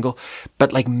being single.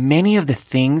 But like many of the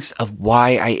things of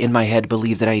why I in my head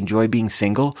believe that I enjoy being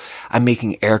single, I'm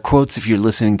making air quotes if you're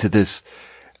listening to this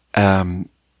in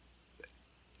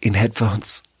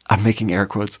headphones. I'm making air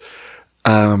quotes.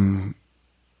 God,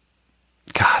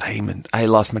 I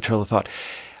lost my trail of thought.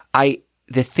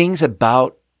 The things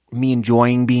about me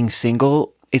enjoying being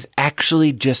single is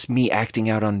actually just me acting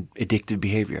out on addictive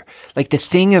behavior. Like the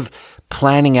thing of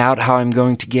planning out how I'm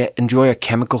going to enjoy a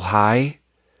chemical high,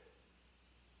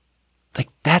 like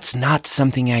that's not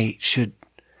something I should.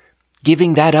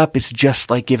 Giving that up is just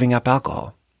like giving up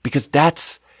alcohol, because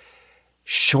that's a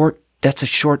short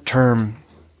term.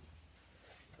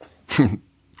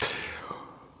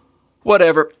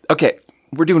 Whatever. Okay,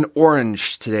 we're doing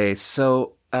orange today,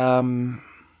 so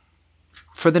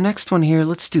for the next one here,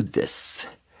 let's do this.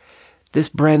 This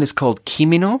brand is called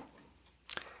Kimino.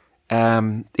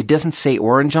 It doesn't say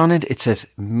orange on it. It says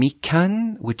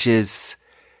mikan, which is,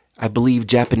 I believe,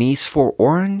 Japanese for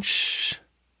orange.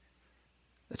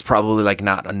 It's probably like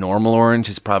not a normal orange.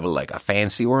 It's probably like a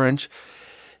fancy orange.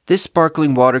 This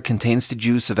sparkling water contains the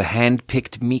juice of a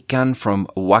hand-picked mikan from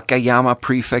Wakayama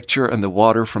Prefecture and the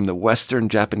water from the western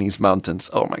Japanese mountains.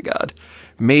 Oh my God.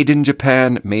 Made in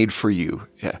Japan, made for you.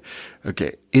 Yeah.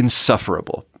 Okay.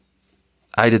 Insufferable.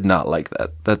 I did not like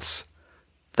that. That's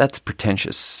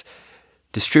pretentious.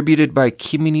 Distributed by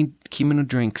Kimino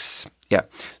Drinks. Yeah.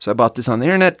 So I bought this on the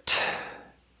internet.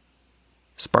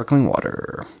 Sparkling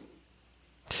water.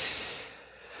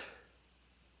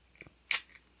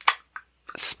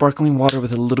 Sparkling water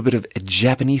with a little bit of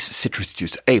Japanese citrus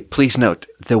juice. Hey, please note,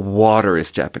 the water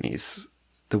is Japanese.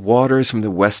 The water is from the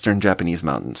western Japanese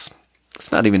mountains.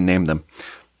 Let's not even name them.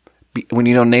 When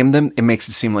you don't name them, it makes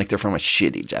it seem like they're from a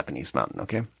shitty Japanese mountain,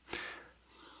 okay?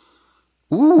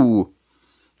 Ooh,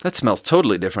 that smells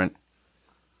totally different.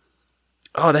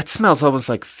 Oh, that smells almost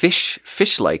like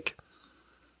fish-like.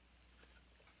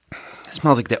 It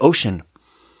smells like the ocean.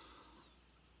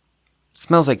 It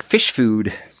smells like fish food.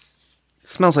 It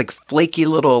smells like flaky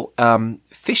little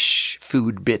fish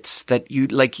food bits that you,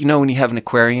 like, you know, when you have an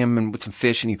aquarium and with some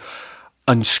fish and you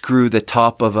unscrew the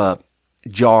top of a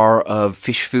jar of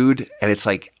fish food and it's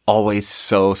like always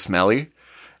so smelly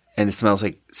and it smells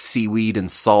like seaweed and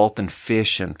salt and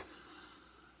fish, and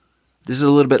this is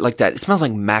a little bit like that. It smells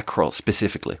like mackerel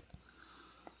specifically.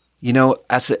 You know,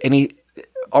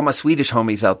 all my Swedish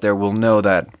homies out there will know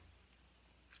that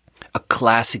a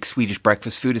classic Swedish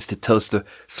breakfast food is to toast a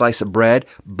slice of bread,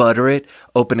 butter it,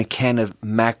 open a can of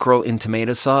mackerel in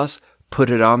tomato sauce, put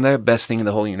it on there. Best thing in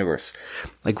the whole universe.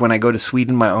 Like when I go to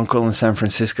Sweden, my uncle in San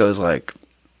Francisco is like,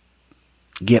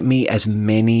 get me as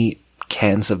many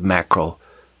cans of mackerel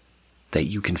that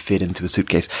you can fit into a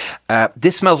suitcase.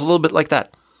 This smells a little bit like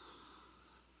that.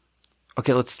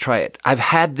 Okay, let's try it. I've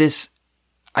had this.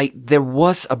 There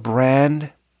was a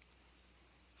brand.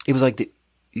 It was like the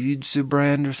Yudzu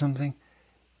brand or something.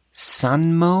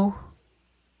 Sanmo?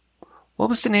 What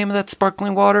was the name of that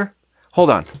sparkling water?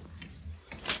 Hold on.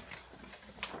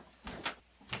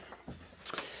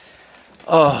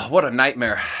 Oh, what a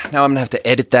nightmare. Now I'm going to have to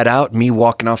edit that out, me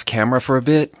walking off camera for a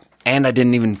bit. And I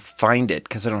didn't even find it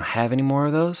because I don't have any more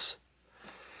of those.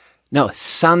 No,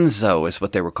 Sanzo is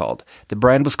what they were called. The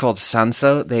brand was called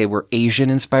Sanzo. They were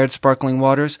Asian-inspired sparkling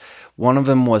waters. One of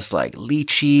them was like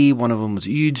lychee. One of them was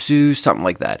yuzu, something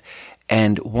like that.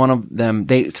 And one of them,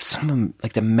 some of them,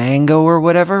 like the mango or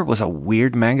whatever, was a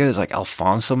weird mango. It was like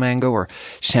Alfonso mango or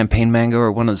champagne mango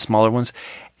or one of the smaller ones.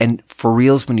 And for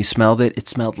reals, when you smelled it, it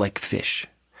smelled like fish.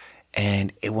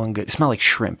 And it wasn't good. It smelled like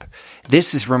shrimp.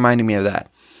 This is reminding me of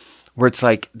that, where it's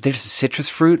like there's a citrus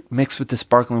fruit mixed with the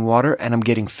sparkling water, and I'm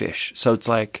getting fish. So it's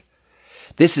like,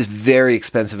 this is very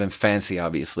expensive and fancy,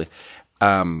 obviously.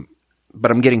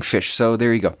 But I'm getting fish. So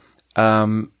there you go.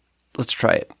 Let's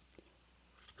try it.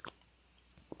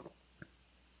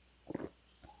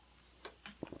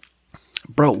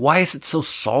 Bro, why is it so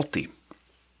salty?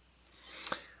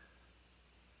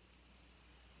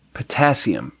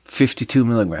 Potassium, 52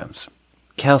 milligrams.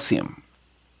 Calcium.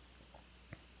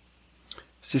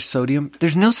 Is there sodium?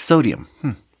 There's no sodium.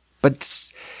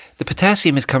 But the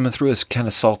potassium is coming through as kind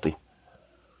of salty.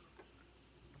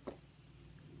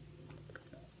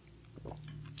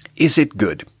 Is it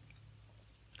good?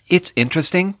 It's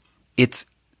interesting. It's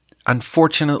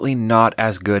unfortunately not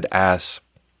as good as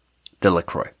the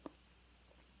LaCroix.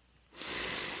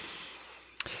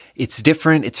 It's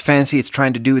different. It's fancy. It's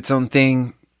trying to do its own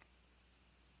thing.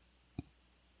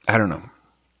 I don't know.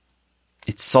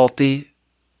 It's salty.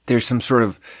 There's some sort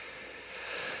of...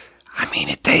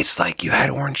 it tastes like you had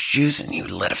orange juice and you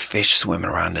let a fish swim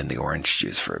around in the orange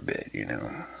juice for a bit,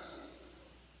 Like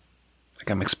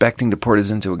I'm expecting to pour this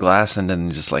into a glass and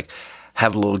then just like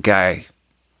have a little guy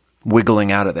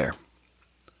wiggling out of there.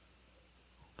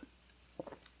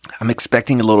 I'm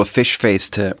expecting a little fish face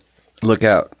to look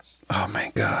out. Oh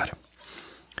my God.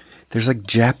 There's like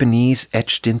Japanese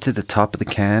etched into the top of the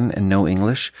can and no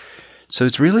English. So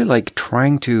it's really like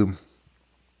trying to...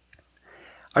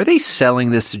 Are they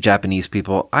selling this to Japanese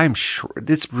people? I'm sure.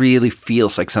 This really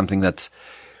feels like something that's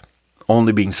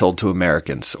only being sold to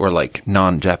Americans or like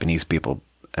non-Japanese people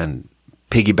and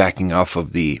piggybacking off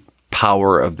of the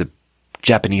power of the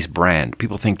Japanese brand.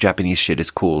 People think Japanese shit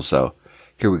is cool, so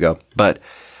here we go. But,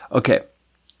 okay.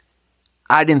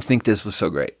 I didn't think this was so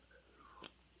great.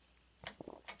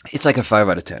 It's like a 5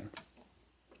 out of 10.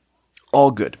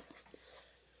 All good.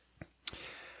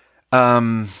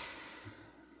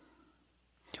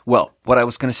 Well, what I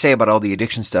was going to say about all the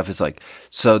addiction stuff is like,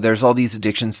 so there's all these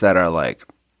addictions that are like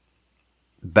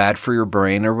bad for your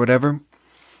brain or whatever.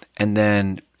 And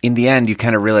then in the end, you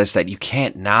kind of realize that you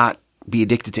can't not be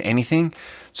addicted to anything.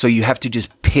 So you have to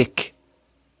just pick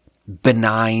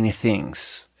benign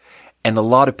things. And a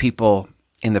lot of people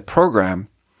in the program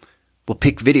will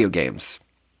pick video games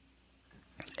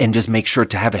and just make sure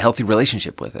to have a healthy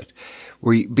relationship with it.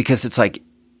 Because it's like,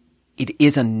 it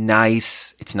is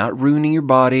it's not ruining your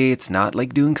body. It's not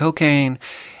like doing cocaine.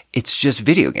 It's just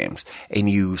video games. And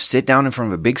you sit down in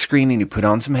front of a big screen and you put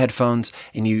on some headphones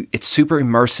and it's super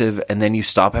immersive. And then you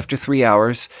stop after 3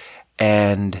 hours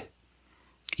and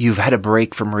you've had a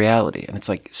break from reality. And it's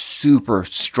like super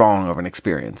strong of an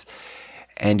experience.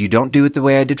 And you don't do it the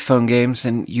way I did phone games.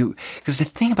 Because the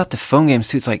thing about the phone games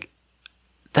too, it's like,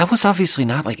 that was obviously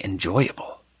not like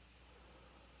enjoyable.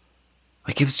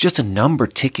 Like it was just a number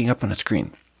ticking up on a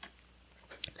screen.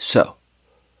 So,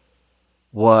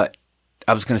 what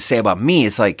I was going to say about me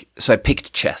is like, so I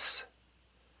picked chess.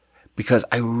 Because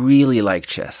I really like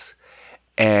chess.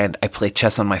 And I play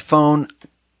chess on my phone,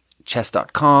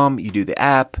 chess.com, you do the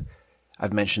app.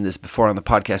 I've mentioned this before on the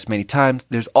podcast many times.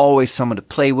 There's always someone to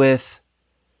play with.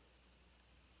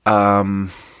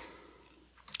 Let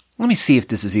me see if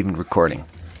this is even recording.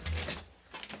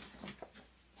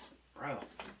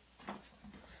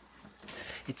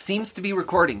 It seems to be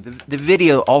recording. The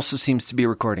video also seems to be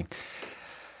recording.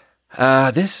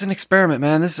 This is an experiment,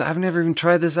 man. I've never even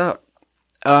tried this out.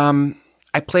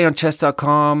 I play on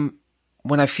chess.com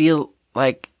when I feel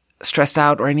like stressed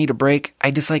out or I need a break.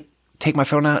 I just like take my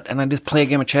phone out and I just play a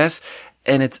game of chess.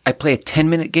 And I play a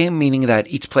 10-minute game, meaning that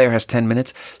each player has 10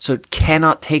 minutes. So it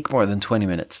cannot take more than 20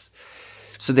 minutes.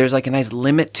 So there's like a nice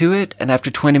limit to it. And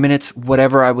after 20 minutes,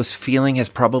 whatever I was feeling has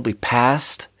probably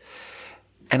passed.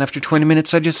 And after 20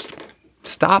 minutes, I just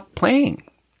stop playing.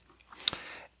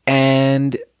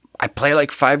 And I play like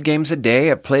 5 games a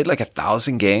day. I played like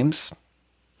 1,000 games.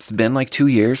 It's been like 2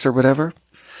 years or whatever.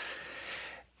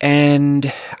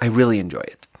 And I really enjoy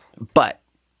it. But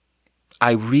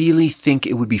I really think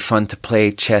it would be fun to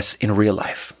play chess in real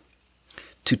life.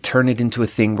 To turn it into a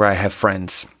thing where I have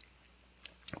friends.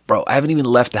 Bro, I haven't even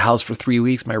left the house for 3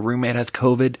 weeks. My roommate had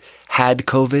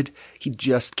COVID. He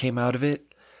just came out of it.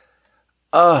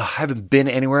 I haven't been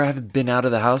anywhere. I haven't been out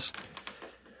of the house.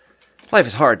 Life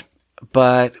is hard,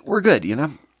 but we're good,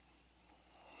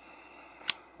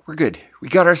 We're good. We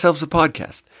got ourselves a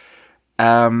podcast.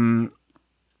 So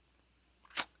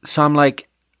I'm like,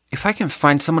 if I can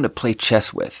find someone to play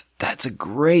chess with that's a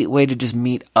great way to just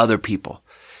meet other people.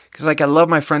 Because like I love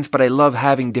my friends, but I love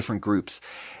having different groups.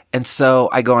 And so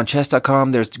I go on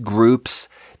chess.com. There's groups.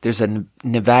 There's a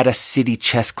Nevada City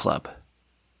Chess Club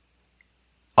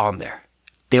on there.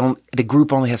 The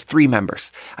group only has 3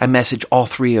 members. I message all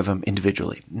 3 of them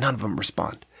individually. None of them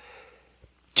respond.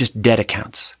 Just dead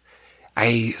accounts.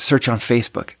 I search on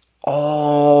Facebook.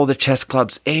 All the chess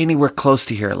clubs anywhere close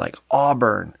to here, like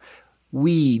Auburn,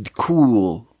 Weed,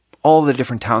 Cool, all the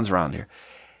different towns around here.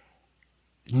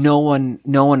 No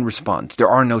one responds. There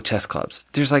are no chess clubs.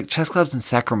 There's like chess clubs in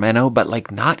Sacramento, but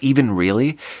like not even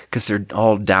really, because they're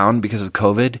all down because of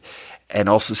COVID. And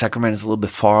also Sacramento's a little bit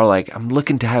far. Like I'm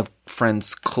looking to have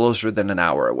friends closer than an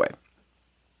hour away.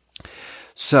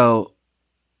 So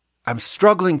I'm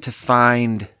struggling to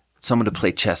find someone to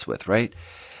play chess with, right?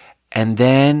 And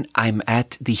then I'm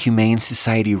at the Humane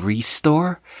Society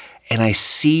Restore, and I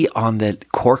see on the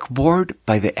cork board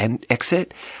by the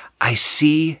exit, I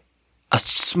see a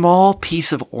small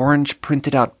piece of orange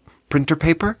printed out printer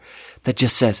paper that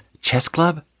just says Chess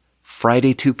Club,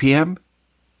 Friday 2 p.m.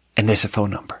 And there's a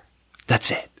phone number.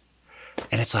 That's it.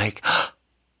 And it's like,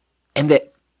 and the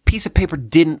piece of paper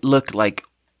didn't look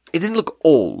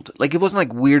old. Like it wasn't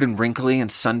like weird and wrinkly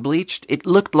and sun bleached. It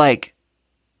looked like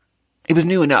it was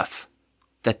new enough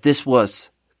that this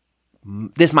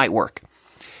might work.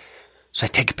 So I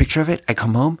take a picture of it. I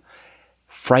come home.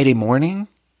 Friday morning,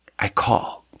 I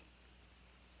call.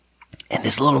 And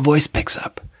this little voice picks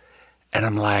up. And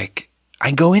I'm like,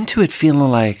 I go into it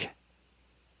feeling like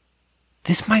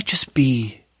this might just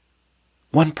be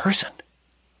one person.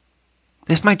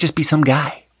 This might just be some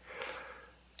guy.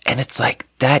 And it's like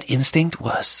that instinct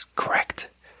was correct.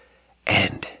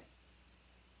 And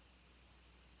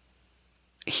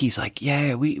he's like,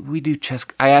 yeah, we do chess.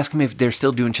 I asked him if they're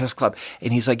still doing chess club.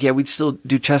 And he's like, yeah, we still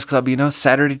do chess club,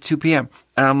 Saturday 2 p.m.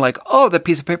 And I'm like, oh, that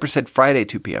piece of paper said Friday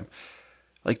 2 p.m.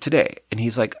 Like today. And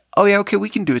he's like, oh yeah, okay, we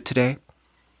can do it today.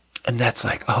 And that's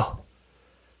like, oh,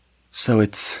 so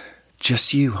it's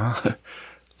just you, huh?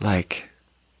 Like,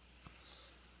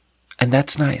 and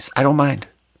that's nice. I don't mind.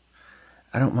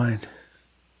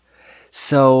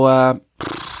 So,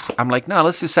 I'm like, no,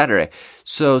 let's do Saturday.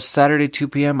 So Saturday, 2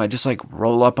 p.m., I just like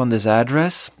roll up on this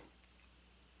address.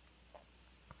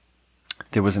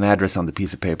 There was an address on the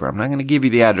piece of paper. I'm not going to give you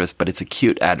the address, but it's a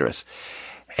cute address.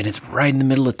 And it's right in the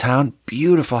middle of town.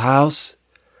 Beautiful house.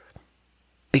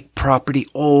 Big property.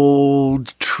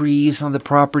 Old trees on the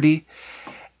property.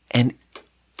 And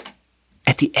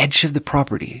at the edge of the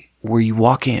property, where you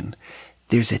walk in,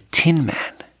 there's a Tin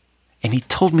Man. And he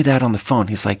told me that on the phone.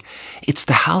 He's like, it's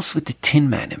the house with the Tin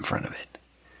Man in front of it.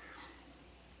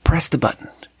 Press the button.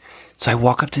 So I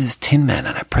walk up to this Tin Man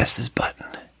and I press this button.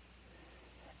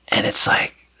 And it's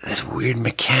like this weird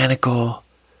mechanical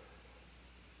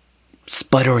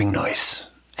sputtering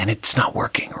noise. And it's not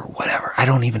working or whatever. I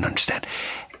don't even understand.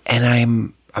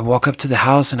 And I walk up to the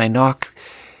house and I knock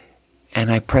and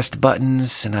I press the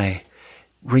buttons and I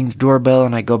ring the doorbell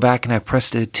and I go back and I press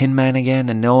the Tin Man again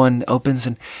and no one opens.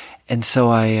 And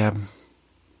so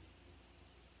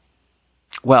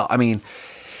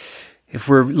if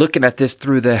we're looking at this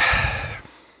through the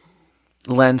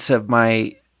lens of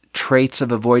my traits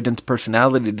of avoidance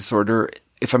personality disorder,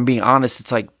 if I'm being honest,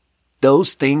 it's like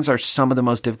those things are some of the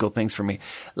most difficult things for me.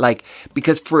 Like,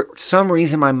 because for some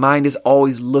reason my mind is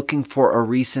always looking for a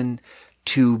reason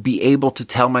to be able to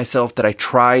tell myself that I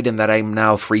tried and that I'm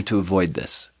now free to avoid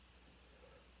this.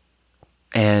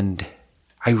 And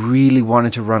I really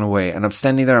wanted to run away. And I'm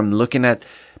standing there, I'm looking at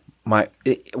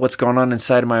what's going on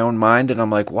inside of my own mind. And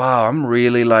I'm like, wow, I'm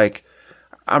really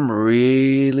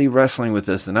wrestling with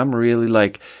this. And I'm really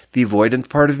like, the avoidant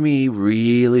part of me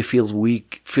really feels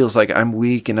weak, feels like I'm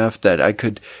weak enough that I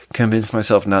could convince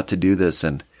myself not to do this.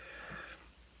 And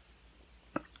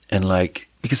like,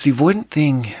 because the avoidant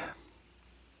thing,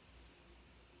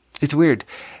 it's weird.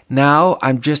 Now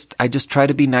I just try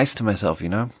to be nice to myself,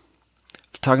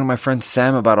 Talking to my friend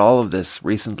Sam about all of this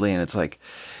recently, and it's like,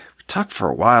 we talked for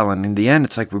a while, and in the end,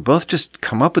 it's like we both just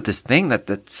come up with this thing that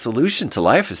the solution to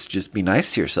life is just be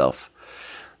nice to yourself.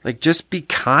 Like, just be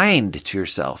kind to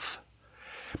yourself.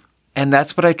 And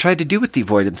that's what I tried to do with the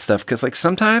avoidance stuff, because like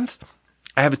sometimes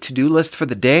I have a to-do list for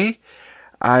the day.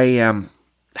 I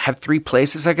have 3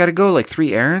 places I gotta go, like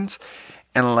 3 errands,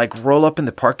 and I like roll up in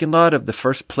the parking lot of the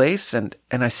first place, and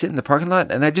I sit in the parking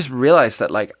lot, and I just realized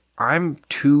that like I'm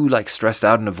too like stressed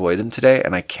out and avoidant today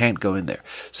and I can't go in there.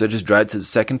 So I just drive to the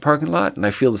second parking lot and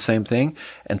I feel the same thing,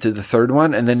 and to the third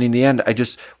one. And then in the end,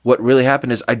 what really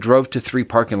happened is I drove to 3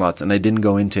 parking lots and I didn't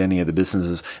go into any of the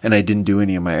businesses and I didn't do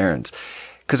any of my errands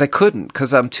because I couldn't,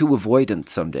 because I'm too avoidant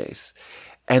some days.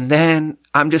 And then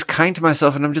I'm just kind to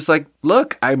myself and I'm just like,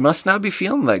 look, I must not be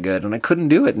feeling that good and I couldn't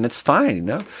do it and it's fine, you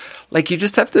know? Like you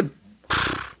just have to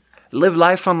live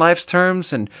life on life's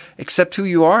terms and accept who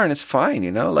you are and it's fine,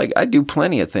 you know? Like I do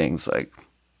plenty of things like,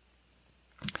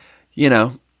 you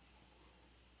know,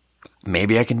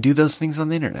 maybe I can do those things on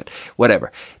the internet,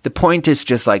 whatever. The point is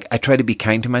just like, I try to be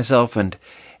kind to myself and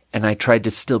I tried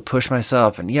to still push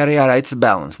myself and yada, yada. It's a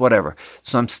balance, whatever.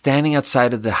 So I'm standing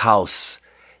outside of the house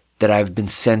that I've been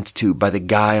sent to by the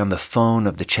guy on the phone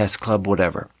of the chess club,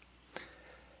 whatever.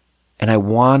 And I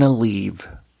want to leave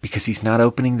because he's not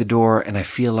opening the door and I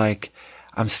feel like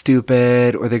I'm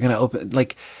stupid or they're going to open,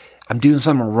 like I'm doing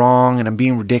something wrong and I'm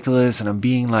being ridiculous and I'm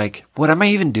being like, what am I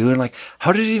even doing? Like,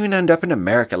 how did it even end up in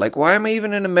America? Like, why am I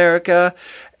even in America?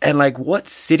 And like, what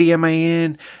city am I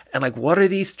in? And like, what are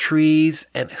these trees?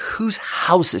 And whose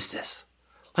house is this?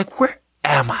 Like, where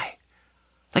am I?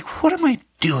 Like, what am I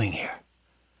doing here?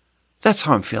 That's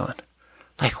how I'm feeling.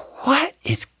 Like, what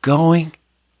is going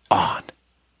on?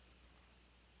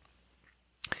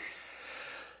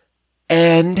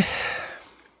 And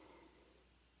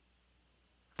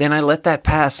then I let that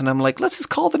pass and I'm like, let's just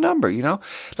call the number, you know?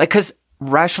 Like, cause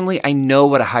rationally, I know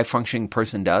what a high functioning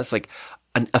person does. Like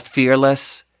a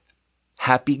fearless,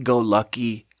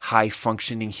 happy-go-lucky, high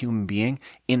functioning human being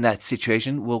in that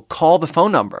situation will call the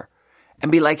phone number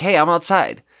and be like, hey, I'm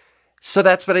outside. So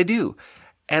that's what I do.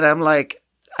 And I'm like,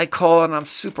 I call and I'm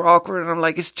super awkward and I'm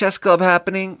like, is chess club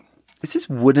happening? Is this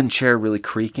wooden chair really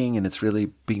creaking and it's really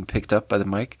being picked up by the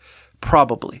mic?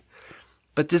 Probably.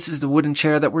 But this is the wooden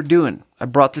chair that we're doing. I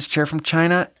brought this chair from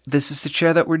China. This is the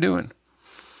chair that we're doing.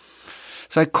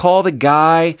 So I call the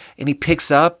guy and he picks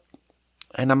up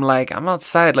and I'm like, I'm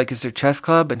outside. Like, is there chess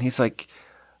club? And he's like,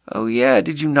 oh yeah,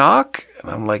 did you knock? And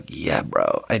I'm like, yeah,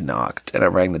 bro, I knocked. And I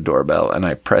rang the doorbell and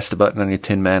I pressed the button on your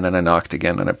Tin Man and I knocked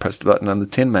again. And I pressed the button on the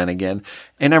Tin Man again.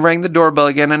 And I rang the doorbell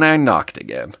again and I knocked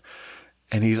again.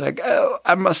 And he's like, oh,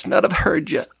 I must not have heard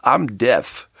you. I'm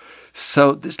deaf.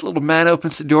 So this little man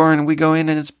opens the door and we go in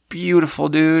and it's beautiful,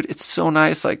 dude. It's so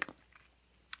nice. Like,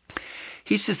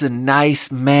 he's just a nice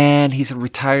man. He's a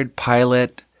retired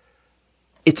pilot.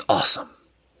 It's awesome.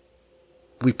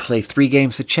 We play 3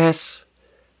 games of chess.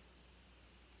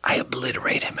 I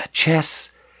obliterate him at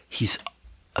chess. He's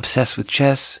obsessed with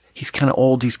chess. He's kind of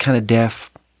old. He's kind of deaf.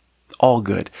 All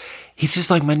good. He's just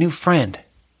like my new friend.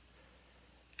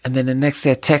 And then the next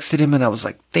day I texted him and I was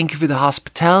like, thank you for the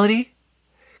hospitality.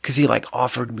 Because he like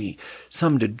offered me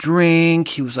something to drink.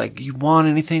 He was like, you want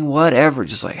anything? Whatever.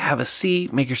 Just like have a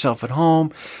seat. Make yourself at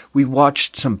home. We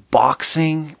watched some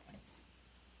boxing.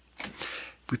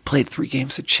 We played 3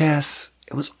 games of chess.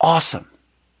 It was awesome.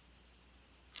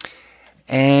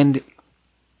 And,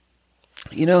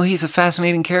 you know, he's a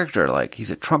fascinating character. Like, he's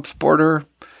a Trump supporter.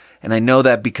 And I know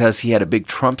that because he had a big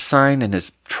Trump sign in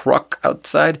his truck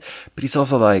outside. But he's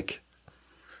also like,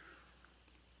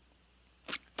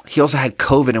 he also had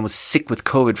COVID and was sick with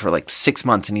COVID for like 6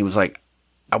 months. And he was like,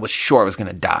 I was sure I was going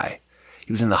to die.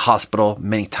 He was in the hospital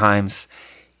many times.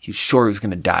 He was sure he was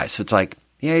going to die. So it's like,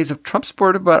 yeah, he's a Trump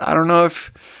supporter, but I don't know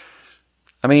if,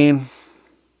 I mean,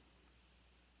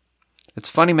 it's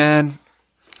funny, man.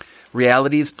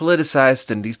 Reality is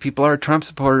politicized and these people are Trump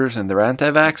supporters and they're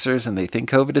anti-vaxxers and they think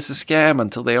COVID is a scam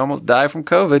until they almost die from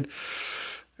COVID.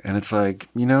 And it's like,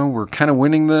 you know, we're kind of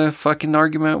winning the fucking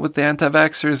argument with the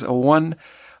anti-vaxxers, one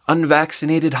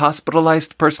unvaccinated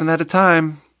hospitalized person at a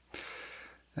time.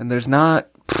 And they're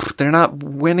not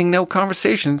winning no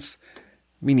conversations.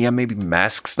 I mean, yeah, maybe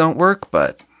masks don't work,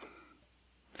 but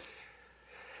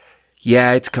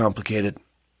yeah, it's complicated.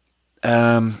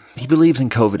 He believes in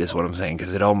COVID is what I'm saying,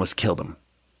 because it almost killed him.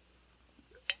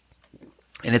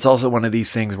 And it's also one of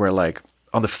these things where, like,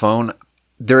 on the phone,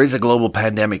 there is a global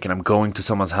pandemic and I'm going to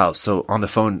someone's house. So on the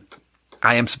phone,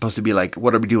 I am supposed to be like,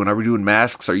 what are we doing? Are we doing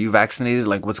masks? Are you vaccinated?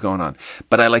 Like, what's going on?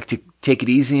 But I like to take it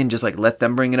easy and just like let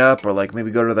them bring it up, or like maybe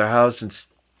go to their house and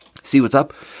see what's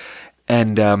up.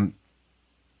 And,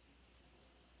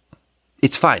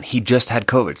 it's fine. He just had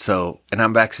COVID. And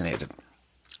I'm vaccinated.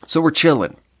 So we're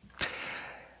chilling.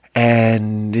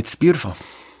 And it's beautiful.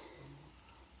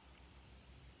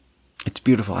 It's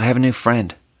beautiful. I have a new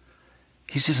friend.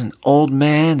 He's just an old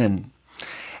man, and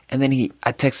then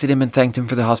I texted him and thanked him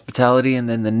for the hospitality, and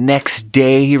then the next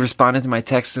day he responded to my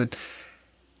text and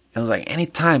I was like,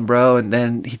 anytime, bro. And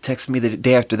then he texted me the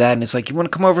day after that and it's like, you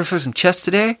want to come over for some chess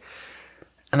today?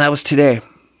 And that was today.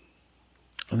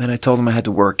 And then I told him I had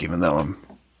to work even though I'm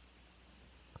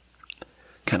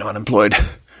kind of unemployed.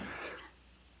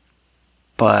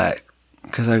 But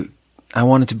because I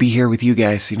wanted to be here with you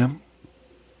guys, you know?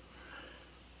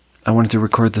 I wanted to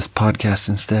record this podcast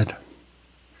instead.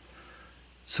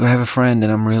 So I have a friend,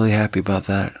 and I'm really happy about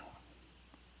that.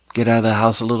 Get out of the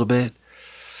house a little bit.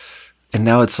 And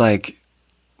now it's like,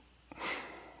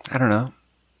 I don't know.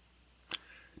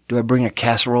 Do I bring a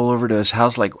casserole over to his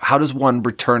house? Like, how does one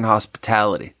return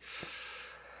hospitality?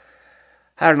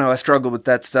 I don't know. I struggle with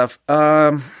that stuff.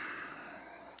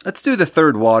 Let's do the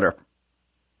third water.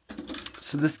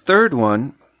 So this third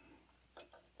one,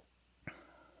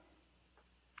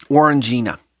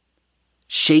 Orangina.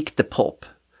 Shake the pulp.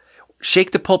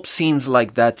 Shake the pulp seems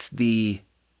like that's the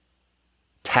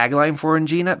tagline for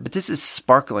Orangina, but this is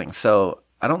sparkling, so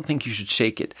I don't think you should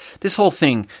shake it. This whole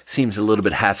thing seems a little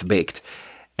bit half-baked.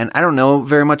 And I don't know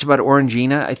very much about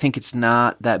Orangina. I think it's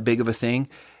not that big of a thing.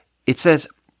 It says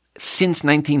since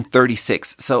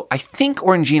 1936. So I think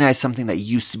Orangina is something that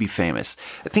used to be famous.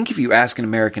 I think if you ask an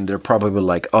American, they're probably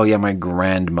like, oh yeah, my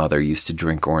grandmother used to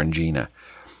drink Orangina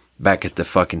back at the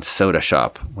fucking soda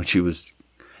shop when she was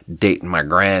dating my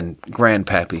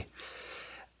grandpappy.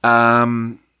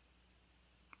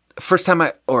 First time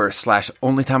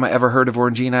only time I ever heard of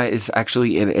Orangina is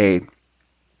actually in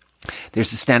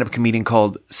there's a stand-up comedian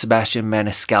called Sebastian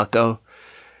Maniscalco.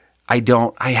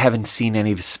 I haven't seen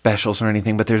any of his specials or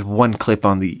anything, but there's one clip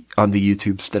on the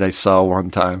YouTubes that I saw one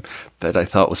time that I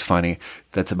thought was funny.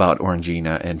 That's about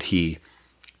Orangina, and he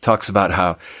talks about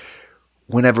how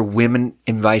whenever women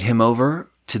invite him over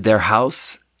to their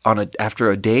house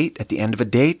after a date, at the end of a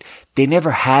date, they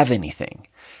never have anything.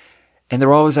 And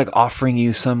they're always like offering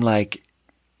you some like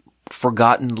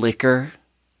forgotten liquor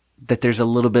that there's a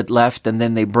little bit left, and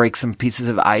then they break some pieces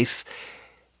of ice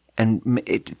and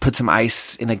put some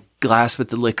ice in a glass with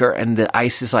the liquor, and the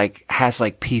ice is has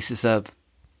pieces of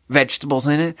vegetables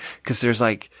in it, because there's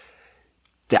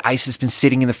the ice has been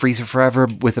sitting in the freezer forever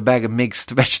with a bag of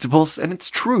mixed vegetables. And it's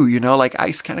true,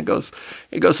 ice kind of goes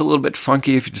a little bit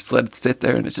funky if you just let it sit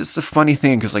there. And it's just a funny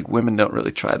thing, because women don't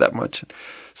really try that much.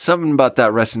 Something about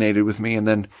that resonated with me. And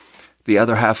then the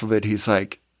other half of it, he's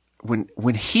like,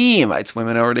 when he invites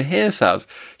women over to his house,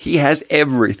 he has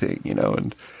everything,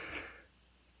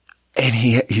 and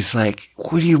he's like,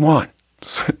 what do you want?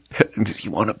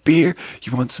 You want a beer?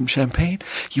 You want some champagne?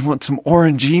 You want some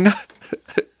Orangina?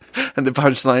 And the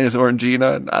punchline is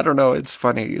Orangina. And I don't know. It's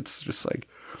funny. It's just like,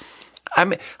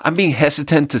 I'm being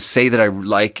hesitant to say that I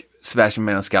like Sebastian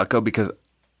Maniscalco because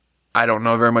I don't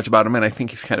know very much about him, and I think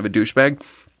he's kind of a douchebag.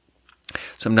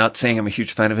 So I'm not saying I'm a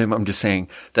huge fan of him. I'm just saying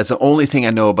that's the only thing I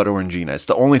know about Orangina. It's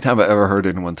the only time I've ever heard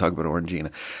anyone talk about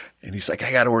Orangina. And he's like,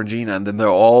 I got Orangina. And then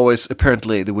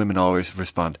apparently the women always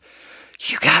respond,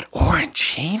 you got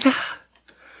Orangina?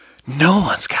 No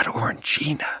one's got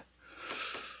Orangina.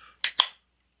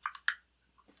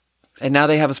 And now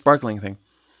they have a sparkling thing.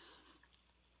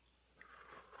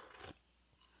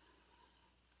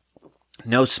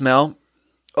 No smell.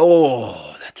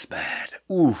 Oh, that's bad.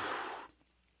 Ooh.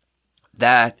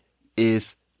 That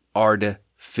is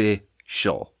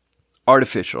artificial.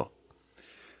 Artificial.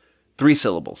 3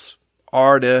 syllables.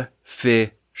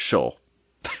 Artificial.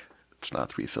 It's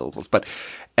not 3 syllables, but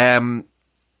I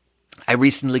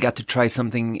recently got to try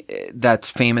something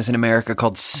that's famous in America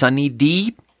called Sunny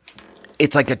D.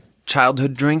 It's like a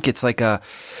childhood drink. It's like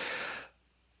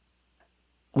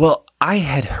I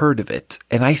had heard of it,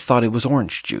 and I thought it was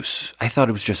orange juice. I thought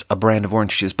it was just a brand of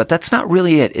orange juice, but that's not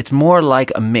really it. It's more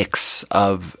like a mix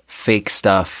of fake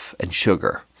stuff and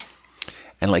sugar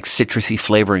and like citrusy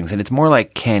flavorings, and it's more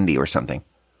like candy or something.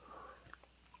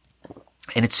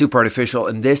 And it's super artificial,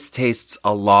 and this tastes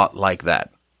a lot like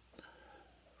that.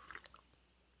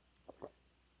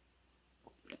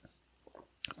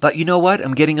 But you know what?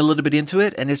 I'm getting a little bit into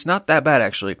it, and it's not that bad,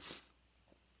 actually.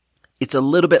 It's a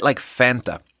little bit like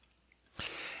Fanta.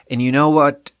 And you know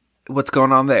what's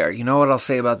going on there? You know what I'll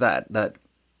say about that?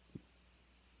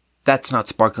 That's not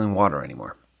sparkling water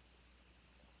anymore.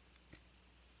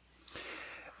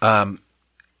 On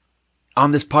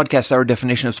this podcast, our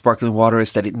definition of sparkling water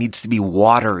is that it needs to be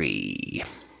watery.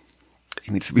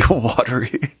 It needs to be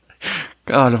watery.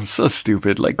 God, I'm so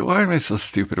stupid. Why am I so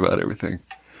stupid about everything?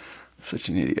 Such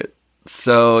an idiot.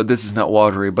 So this is not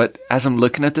watery, but as I'm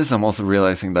looking at this, I'm also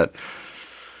realizing that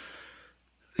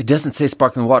it doesn't say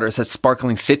sparkling water. It says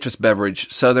sparkling citrus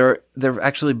beverage. So they're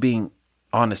actually being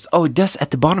honest. Oh, it does.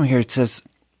 At the bottom here, it says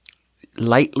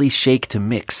lightly shake to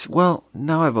mix. Well,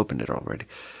 now I've opened it already.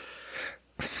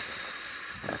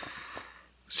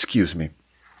 Excuse me.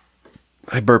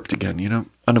 I burped again,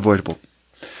 unavoidable.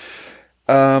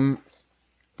 Yeah,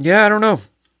 I don't know.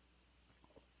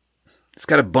 It's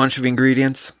got a bunch of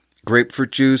ingredients.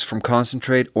 Grapefruit juice from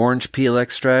concentrate, orange peel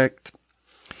extract.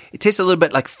 It tastes a little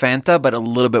bit like Fanta, but a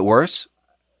little bit worse.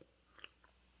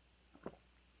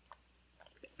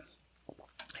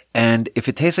 And if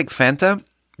it tastes like Fanta,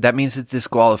 that means it's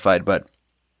disqualified, but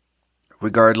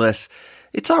regardless,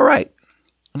 it's all right.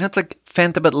 And that's like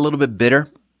Fanta, but a little bit bitter.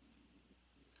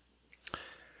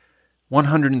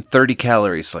 130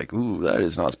 calories. Like, ooh, that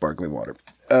is not sparkling water.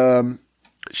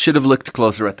 Should have looked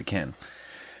closer at the can.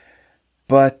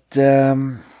 But,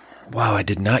 wow, I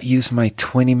did not use my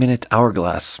 20-minute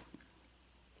hourglass.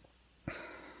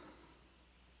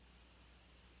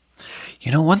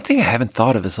 You know, one thing I haven't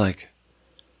thought of is like,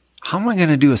 how am I going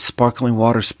to do a sparkling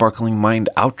water, sparkling mind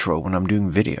outro when I'm doing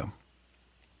video?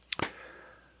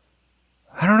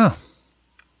 I don't know.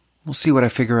 We'll see what I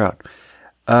figure out.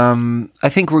 I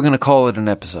think we're going to call it an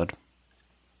episode.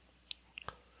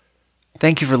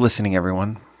 Thank you for listening,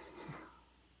 everyone.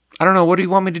 I don't know. What do you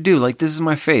want me to do? Like, this is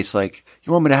my face. Like,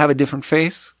 you want me to have a different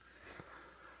face?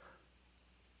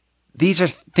 These are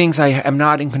things I am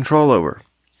not in control over.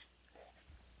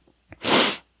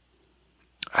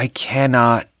 I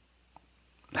cannot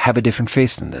have a different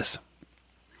face than this.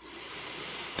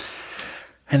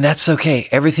 And that's okay.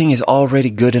 Everything is already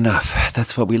good enough.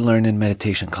 That's what we learn in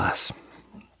meditation class.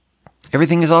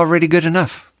 Everything is already good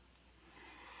enough.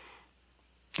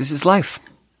 This is life.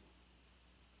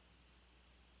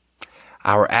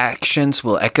 Our actions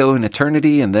will echo in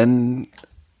eternity, and then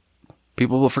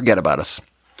people will forget about us.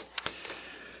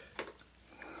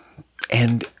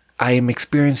 And I am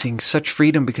experiencing such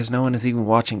freedom because no one is even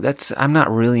watching. I'm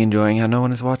not really enjoying how no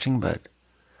one is watching, but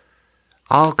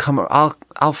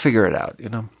I'll figure it out, you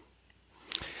know.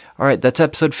 All right, that's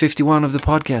episode 51 of the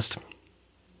podcast.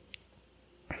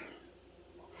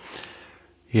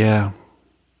 Yeah.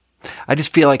 I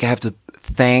just feel like I have to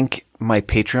thank my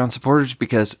Patreon supporters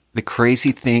because the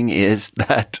crazy thing is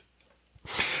that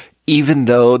even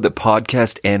though the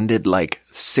podcast ended like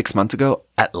 6 months ago,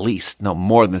 at least, no,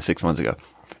 more than 6 months ago,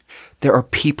 there are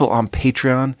people on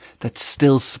Patreon that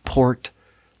still support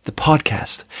the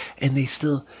podcast and they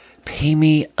still pay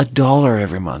me $1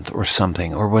 every month or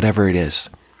something or whatever it is,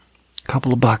 a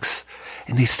couple of bucks,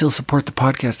 and they still support the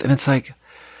podcast. And it's like,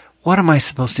 what am I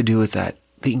supposed to do with that?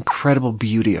 The incredible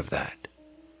beauty of that.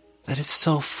 That is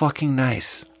so fucking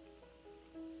nice.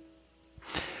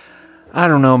 I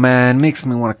don't know, man. It makes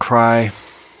me want to cry.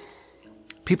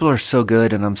 People are so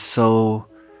good and I'm so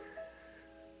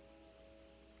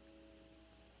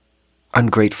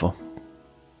ungrateful.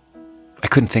 I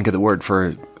couldn't think of the word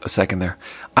for a second there.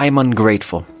 I'm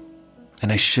ungrateful.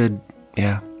 And I should,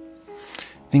 yeah.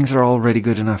 Things are already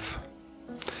good enough.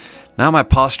 Now my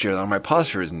posture, though. My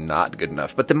posture is not good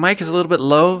enough. But the mic is a little bit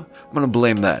low. I'm going to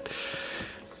blame that.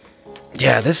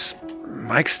 Yeah, this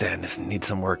mic stand needs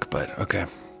some work, but okay.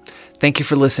 Thank you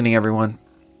for listening, everyone.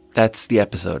 That's the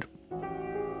episode.